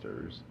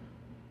sisters,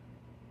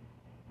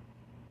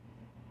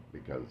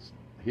 because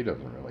he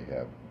doesn't really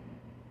have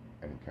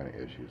any kind of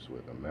issues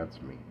with them.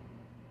 That's me.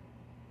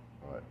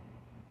 But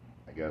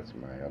I guess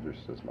my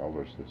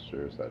older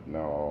sister said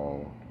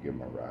no, give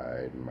him a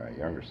ride, and my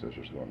younger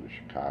sister's going to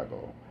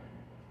Chicago,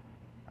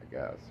 I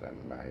guess,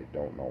 and I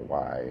don't know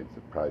why. It's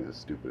probably the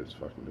stupidest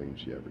fucking thing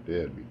she ever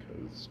did,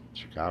 because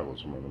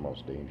Chicago's one of the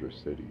most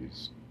dangerous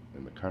cities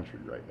in the country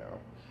right now.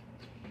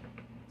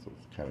 So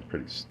it's kind of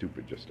pretty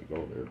stupid just to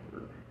go there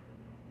for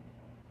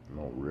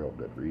no real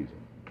good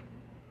reason.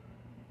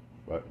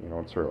 But, you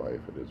know, it's her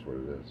life. It is what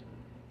it is.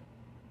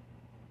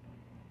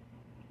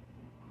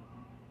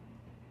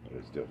 But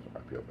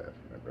I feel bad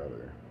for my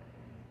brother.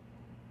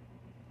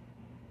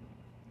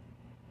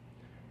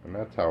 And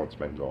that's how it's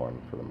been going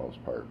for the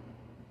most part.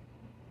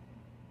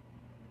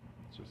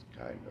 It's just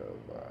kind of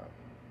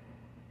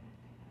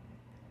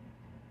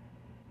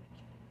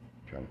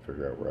trying to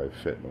figure out where I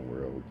fit in the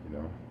world, you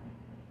know?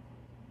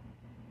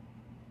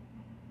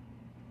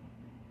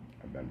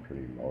 I've been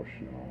pretty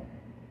emotional.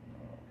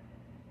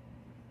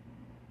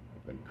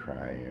 I've been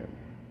crying.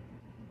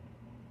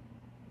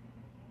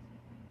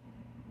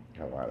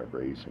 Got a lot of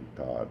racing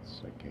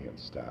thoughts. I can't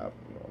stop,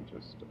 you know,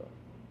 just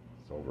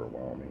it's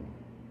overwhelming.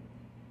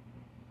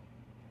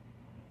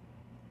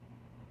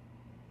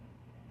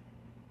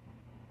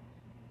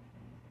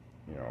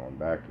 You know, and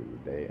back in the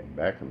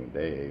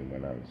day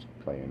when I was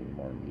playing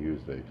more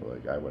music,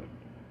 like I would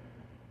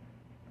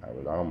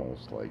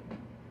almost like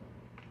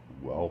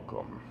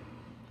welcome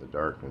the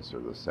darkness or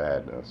the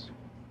sadness,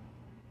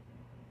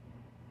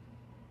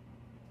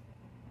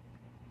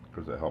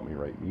 because it helped me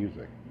write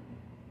music.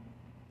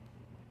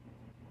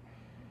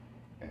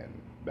 And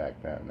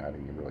back then, I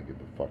didn't really give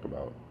a fuck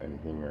about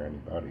anything or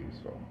anybody,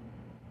 so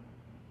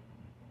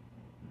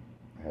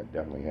I had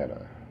definitely had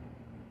a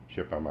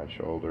chip on my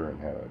shoulder and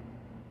had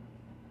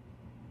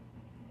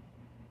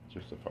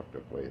just a fucked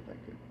up way of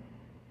thinking.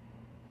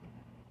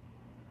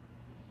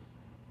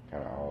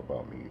 Kind of all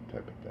about me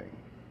type of thing.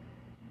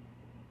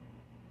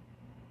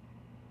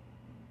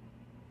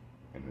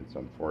 And it's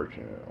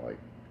unfortunate, like,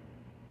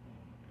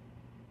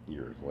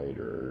 years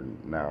later,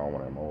 now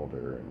when I'm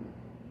older and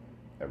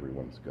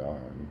everyone's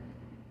gone,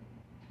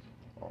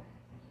 well,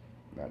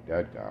 not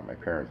dead gone, my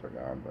parents are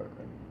gone, but,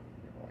 and,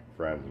 you know, like,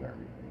 friends and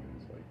everything,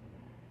 it's like,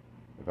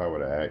 if I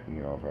would have,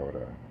 you know, if I would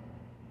have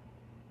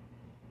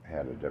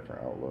had a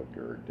different outlook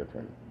or a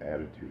different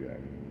attitude, I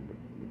mean,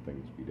 would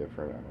things be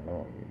different? I don't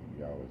know. I mean,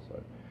 you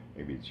always,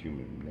 maybe it's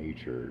human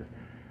nature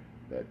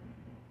that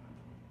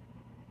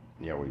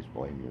you always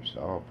blame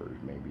yourself, or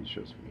maybe it's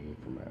just me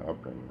from my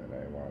upbringing that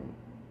I want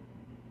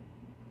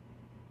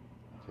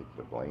to take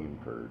the blame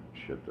for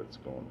shit that's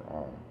going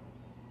wrong.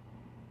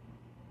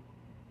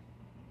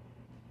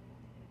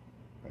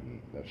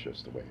 And that's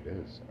just the way it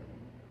is. I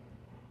mean,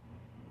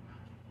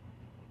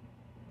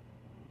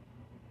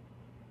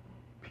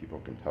 people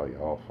can tell you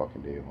all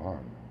fucking day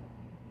long.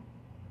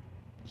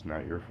 It's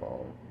not your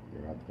fault.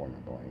 You're not the one to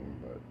blame,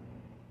 but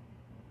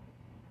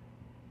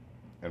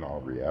in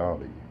all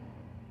reality,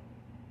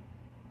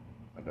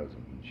 that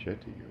doesn't mean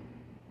shit to you.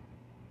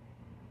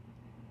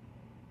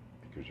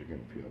 Because you're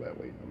going to feel that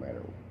way no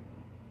matter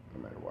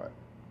what.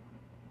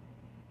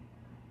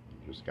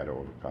 You just got to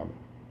overcome it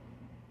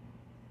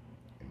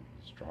and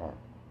be strong.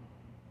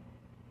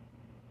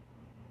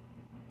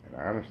 And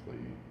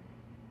honestly,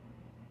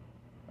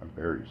 I'm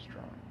very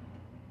strong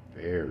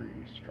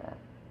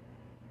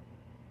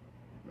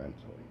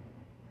mentally.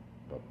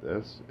 But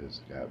this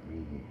has got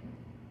me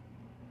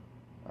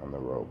on the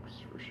ropes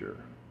for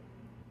sure.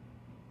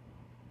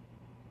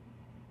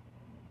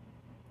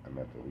 I'm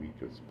at the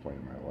weakest point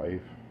in my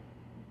life.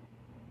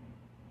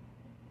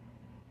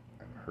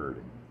 I'm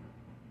hurting.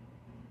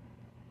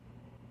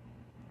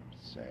 I'm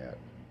sad.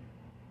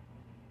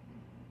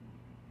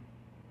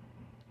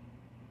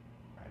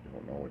 I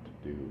don't know what to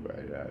do. I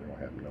don't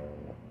have no...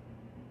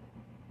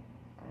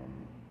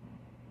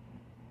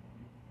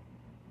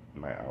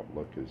 my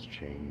outlook has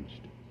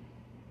changed.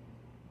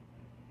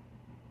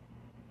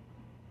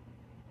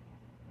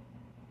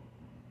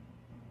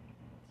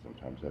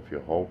 Sometimes I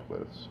feel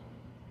hopeless.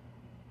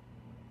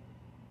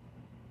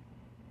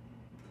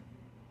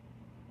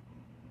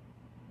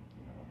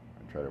 You know,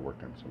 I try to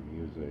work on some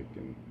music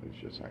and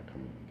it's just not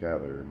coming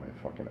together. My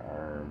fucking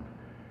arm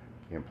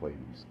can't play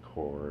these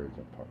chords.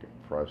 I'm fucking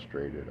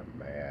frustrated. I'm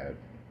mad.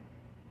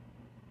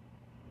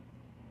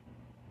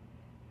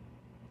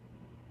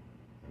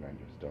 And I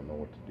just don't know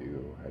what to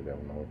do. I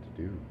don't know what to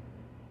do.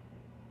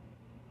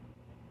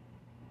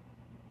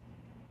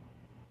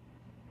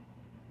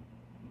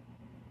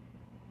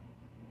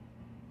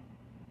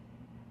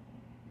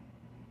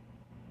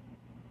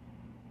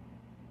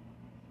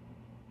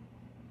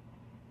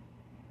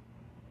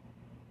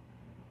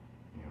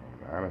 You know,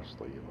 and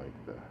honestly, like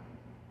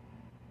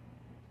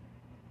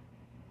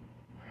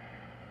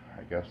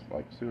I guess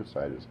like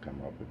suicide has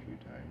come up a few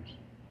times,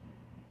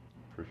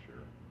 for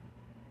sure.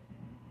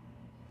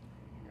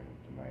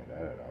 Deny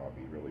that at all.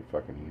 It'd be really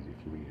fucking easy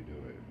for me to do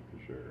it, for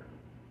sure.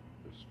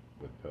 Just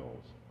with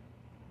pills.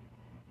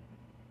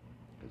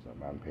 Because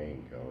I'm on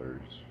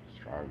painkillers,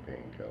 strong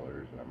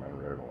painkillers, and I'm on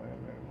Ritalin,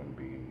 and it wouldn't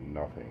be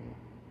nothing.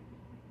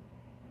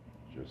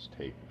 Just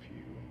take a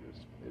few and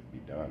just, it'd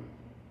be done.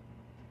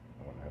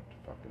 I wouldn't have to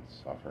fucking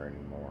suffer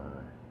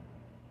anymore.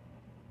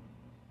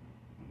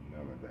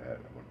 None of that.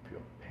 I wouldn't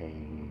feel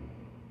pain.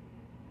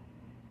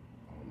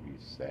 I wouldn't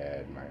be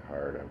sad in my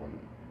heart. I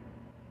wouldn't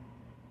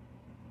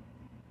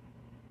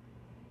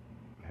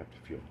have to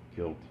feel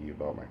guilty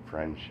about my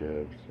friendships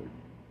or,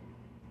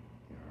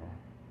 you know.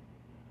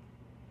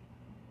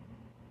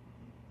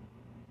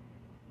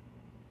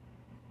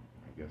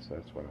 I guess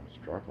that's what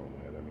I'm struggling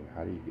with. I mean,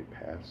 how do you get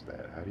past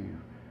that? How do you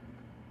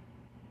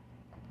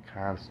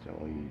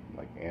constantly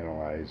like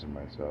analyzing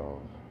myself,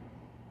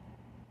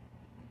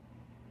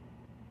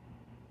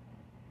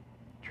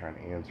 trying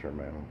to answer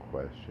my own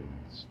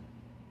questions,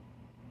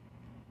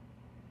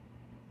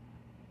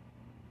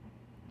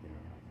 you know.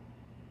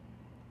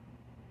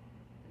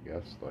 I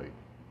guess like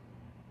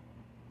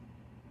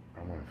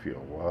I want to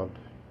feel loved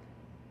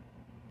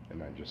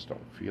and I just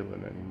don't feel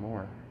it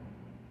anymore.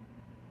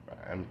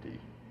 I'm empty.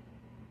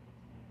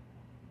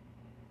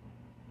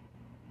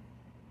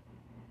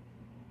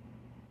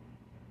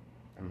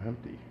 I'm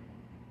empty.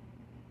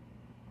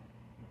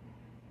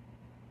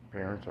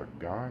 Parents are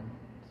gone.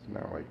 It's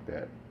not like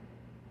that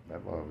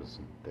love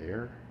isn't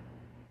there.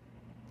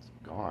 It's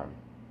gone.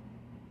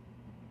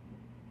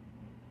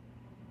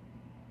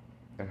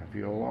 And I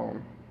feel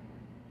alone.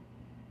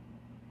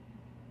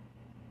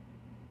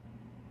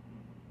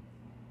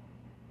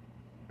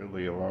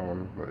 Really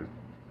alone, but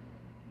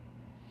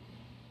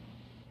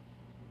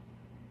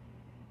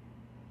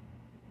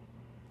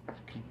I'm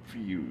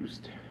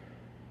confused.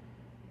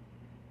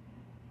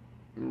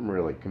 I'm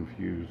really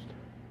confused.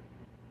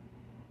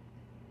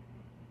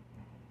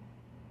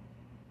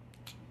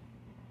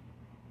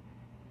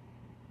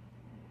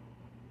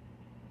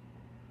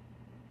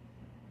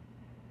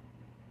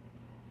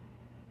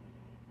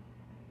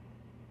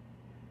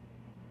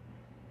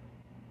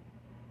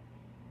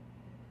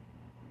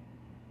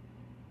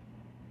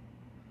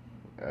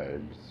 I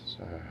just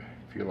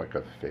feel like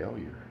a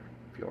failure.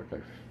 I feel like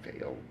I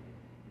failed.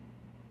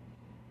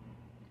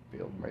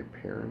 Failed my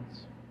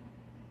parents.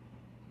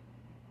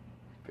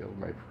 Failed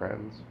my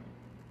friends.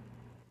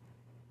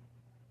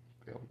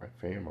 Failed my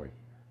family.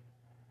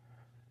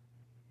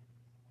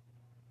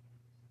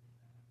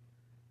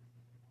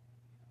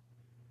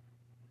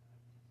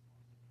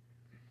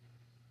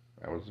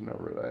 I was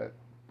never that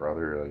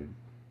brother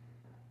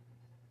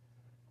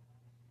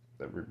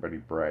that everybody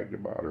bragged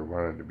about or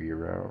wanted to be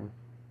around.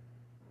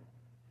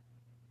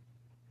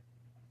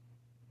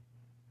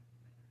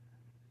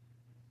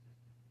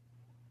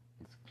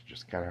 It's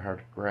just kind of hard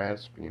to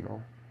grasp, you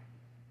know.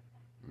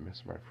 I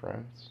miss my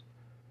friends.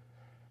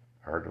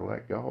 Hard to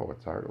let go.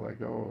 It's hard to let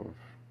go of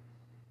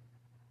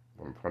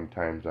one fun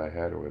times I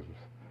had with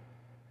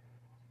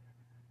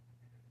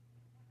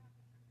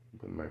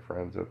my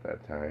friends at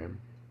that time.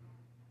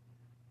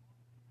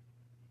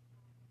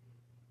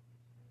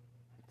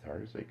 It's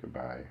hard to say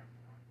goodbye.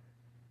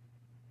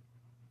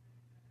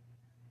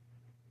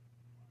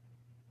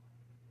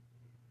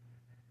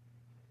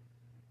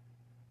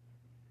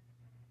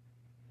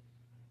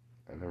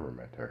 I never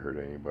meant to hurt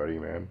anybody,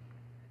 man.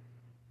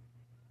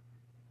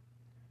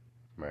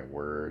 My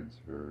words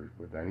or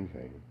with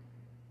anything.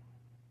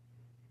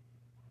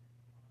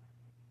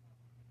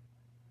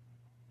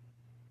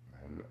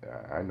 And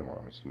I know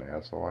I was an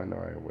asshole. I know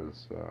I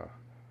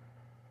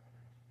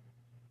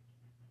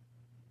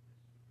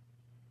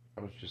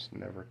was just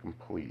never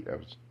complete.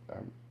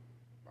 I'm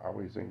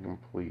always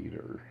incomplete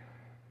or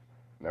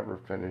never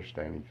finished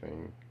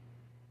anything.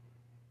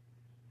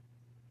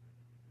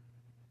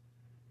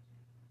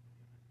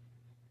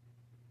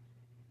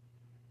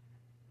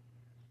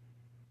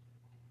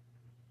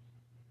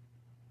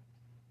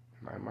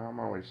 My mom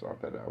always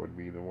thought that I would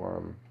be the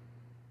one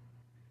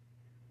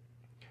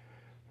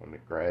when to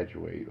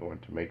graduate, when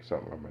to make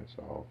something of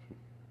myself.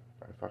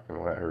 I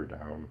fucking let her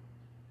down.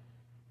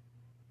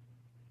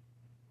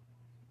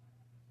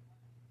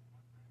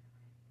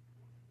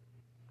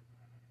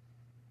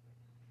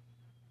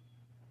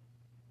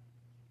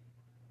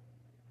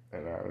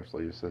 And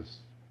honestly, this is,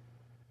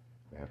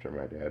 after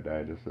my dad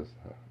died, this is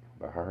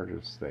the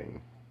hardest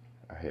thing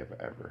I have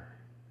ever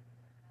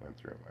went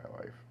through in my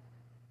life.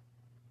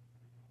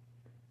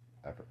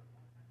 Ever.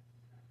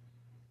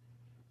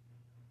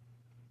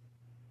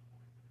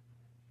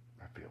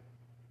 I feel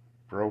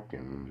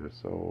broken, just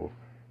so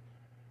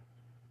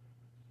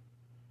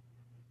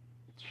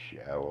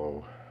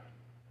shallow,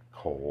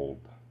 cold.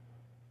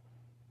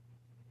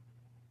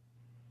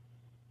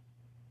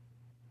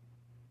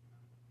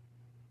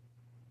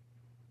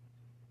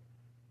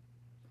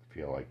 I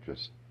feel like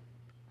just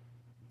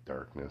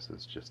darkness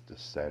is just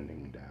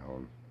descending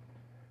down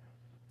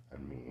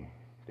on me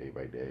day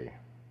by day.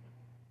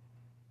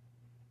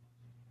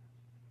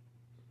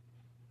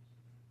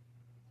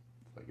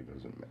 It's like it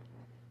doesn't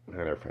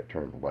matter if I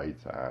turn the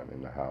lights on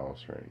in the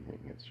house or anything,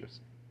 it's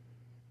just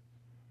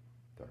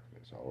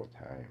darkness all the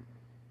time.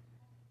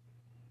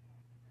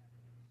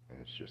 And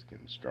it's just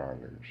getting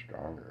stronger and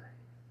stronger.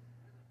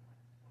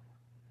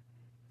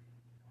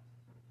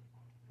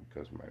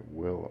 Because my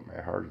will and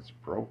my heart is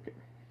broken.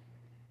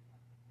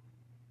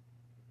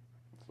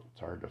 So it's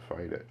hard to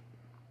fight it.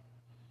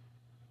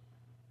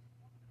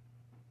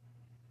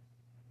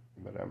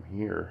 But I'm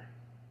here.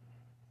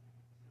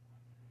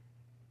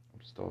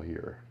 I'm still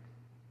here.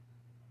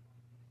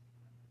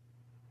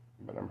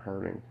 But I'm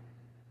hurting.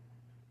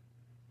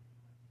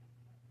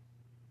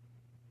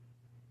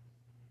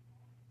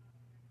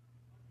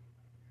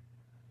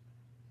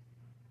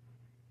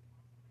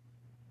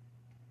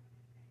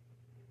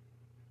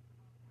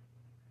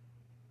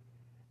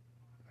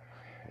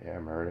 Yeah,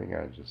 I'm hurting.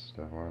 I just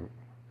want.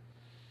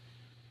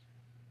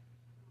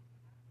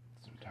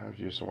 Sometimes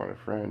you just want a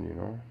friend,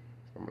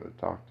 someone to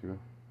talk to.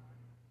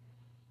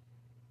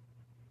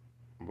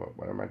 But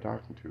what am I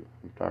talking to?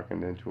 I'm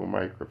talking into a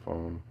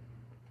microphone.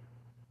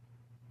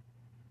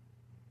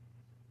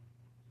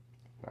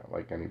 Not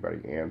like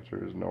anybody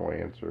answers, no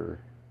answer.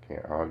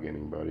 Can't hug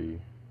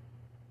anybody.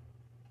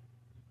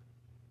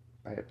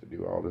 I have to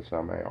do all this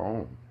on my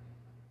own.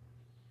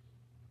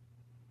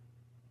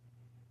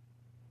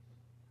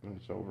 And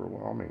it's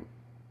overwhelming.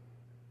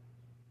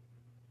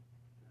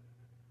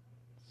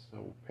 It's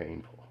so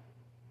painful.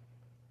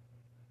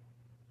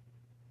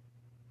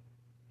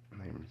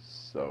 I'm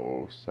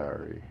so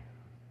sorry.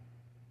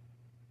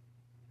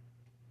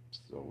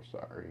 So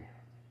sorry.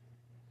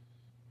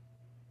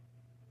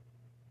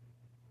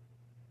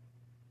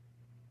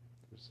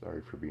 I'm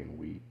sorry for being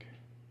weak.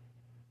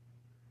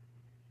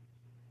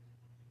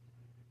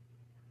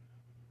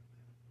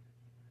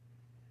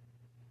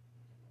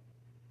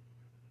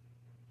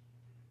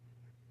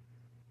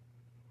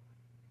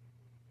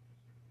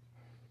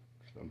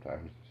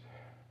 Sometimes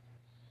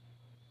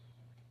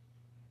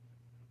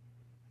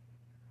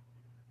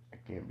I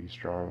can't be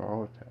strong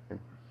all the time.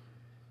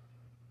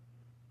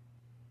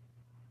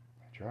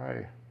 I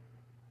try.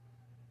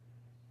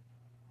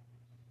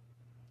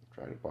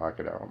 Try to block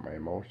it out, my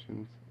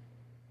emotions.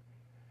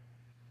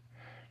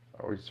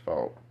 I always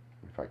felt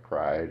if I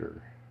cried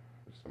or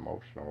was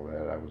emotional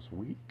that I was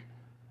weak.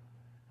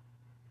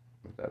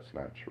 But that's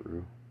not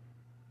true.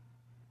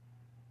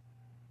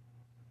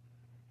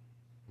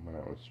 When I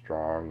was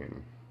strong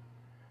and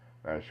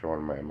not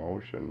showing my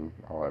emotion,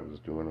 all I was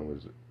doing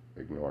was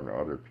ignoring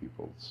other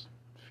people's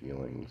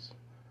feelings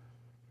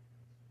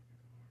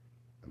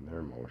and their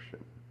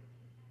emotion.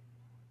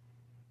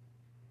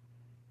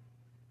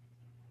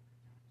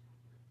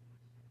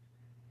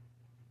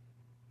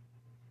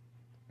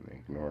 And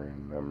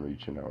ignoring them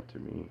reaching out to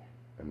me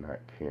and not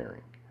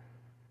caring.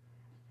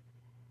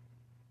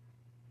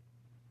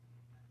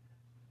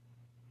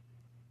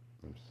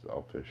 I'm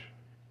selfish.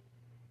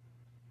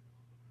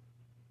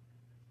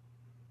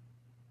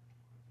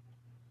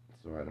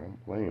 So I don't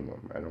blame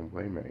them. I don't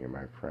blame any of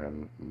my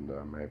friends and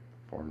my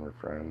former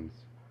friends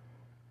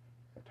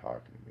not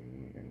talking to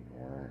me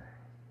anymore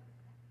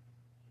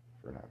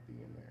for not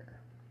being there.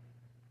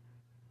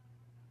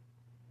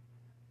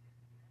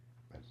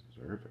 I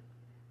deserve it.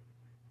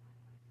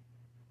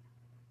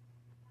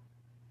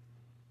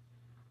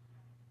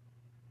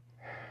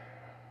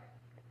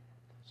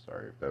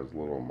 Sorry if that was a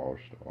little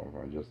emotional.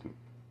 I just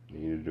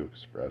needed to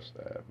express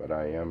that. But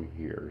I am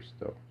here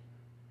still.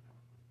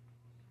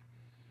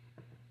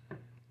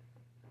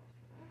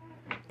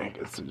 I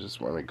guess I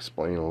just want to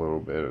explain a little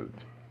bit of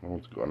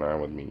what's going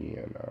on with me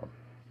and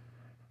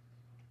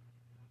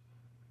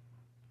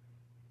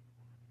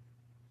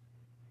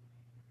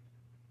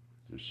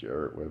just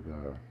share it with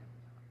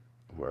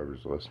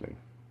whoever's listening.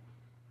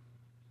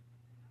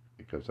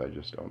 Because I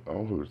just don't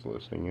know who's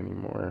listening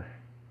anymore.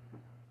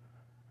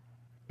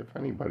 If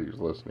anybody's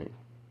listening.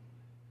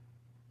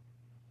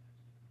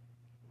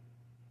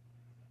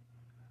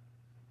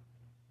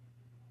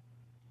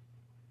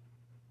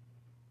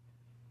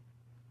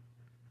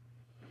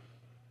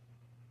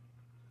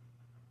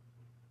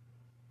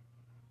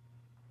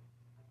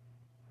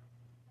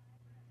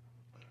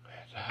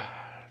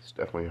 It's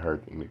definitely a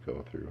hard thing to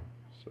go through.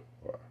 So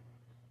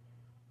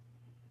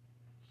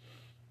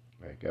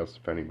I guess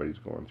if anybody's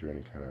going through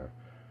any kind of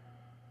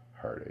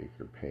heartache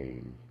or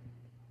pain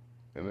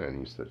in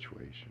any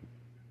situation,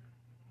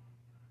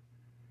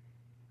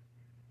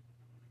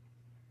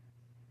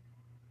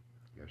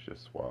 I guess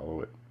just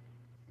swallow it.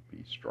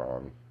 Be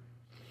strong.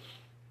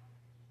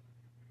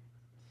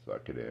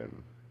 Suck it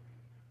in.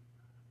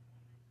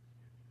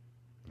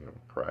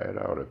 Cry it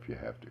out if you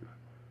have to.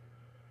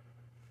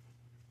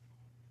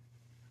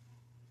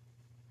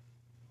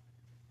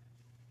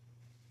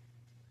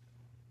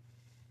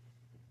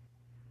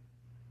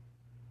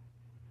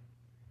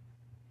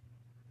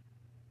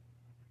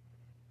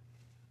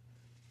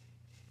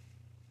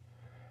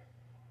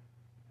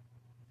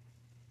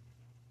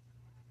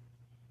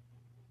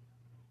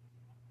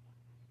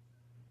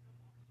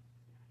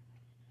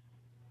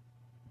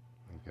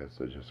 I guess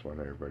I just want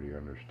everybody to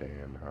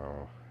understand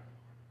how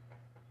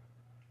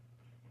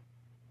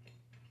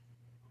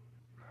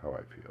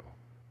I feel.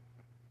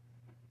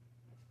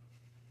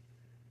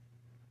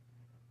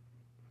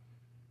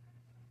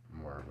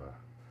 More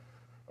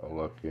of a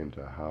look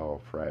into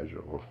how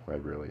fragile I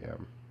really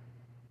am.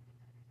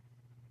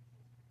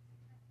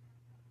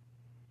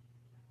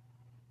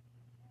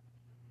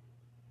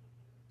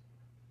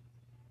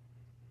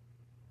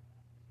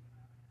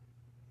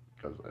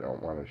 Because I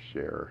don't want to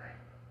share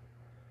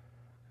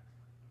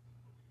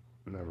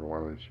never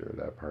wanted to share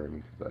that part of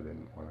me because I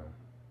didn't want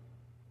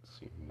to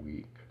seem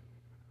weak.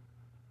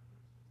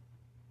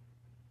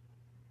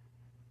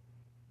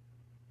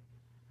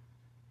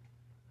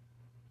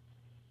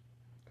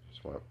 I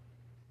just want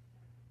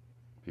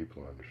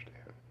people to understand.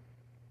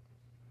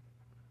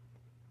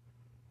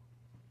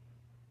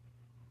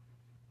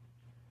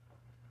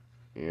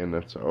 And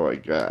that's all I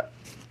got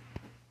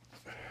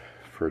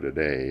for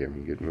today.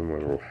 I'm getting a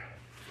little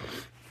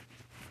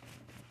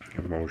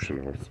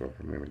emotional, so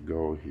I'm going to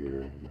go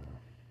here and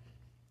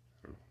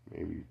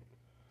maybe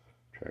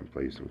try and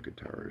play some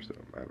guitar or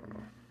something. I don't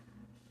know.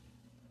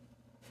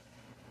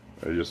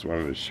 I just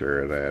wanted to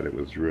share that. It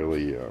was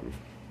really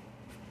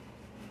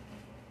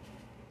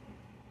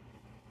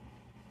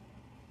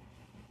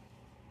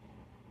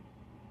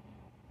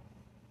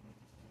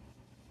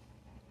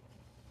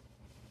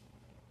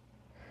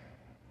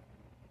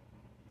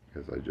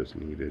because I just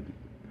needed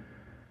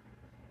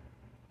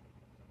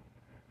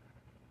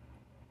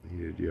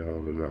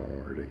y'all to know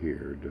or to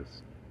hear,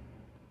 just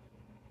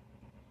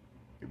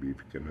maybe if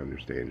you can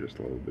understand just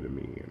a little bit of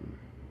me and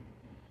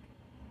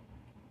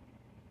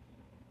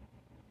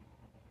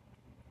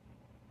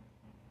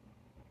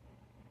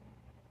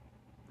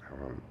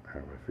how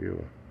I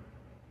feel.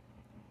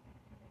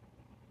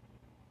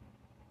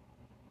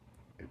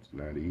 It's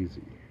not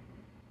easy.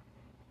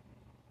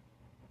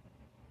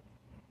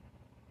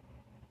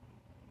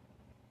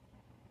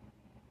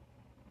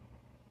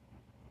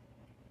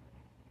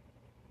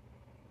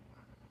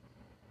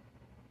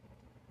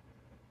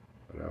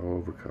 But I'll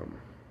overcome.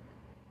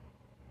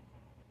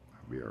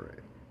 I'll be alright.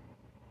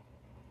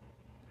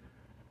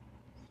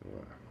 So,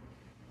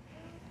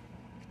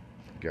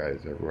 guys,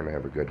 everyone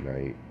have a good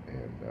night,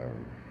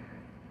 and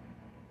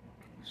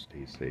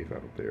stay safe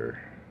out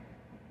there.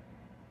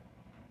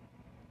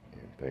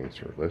 And thanks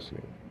for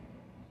listening.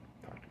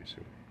 Talk to you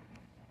soon.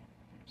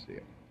 See ya.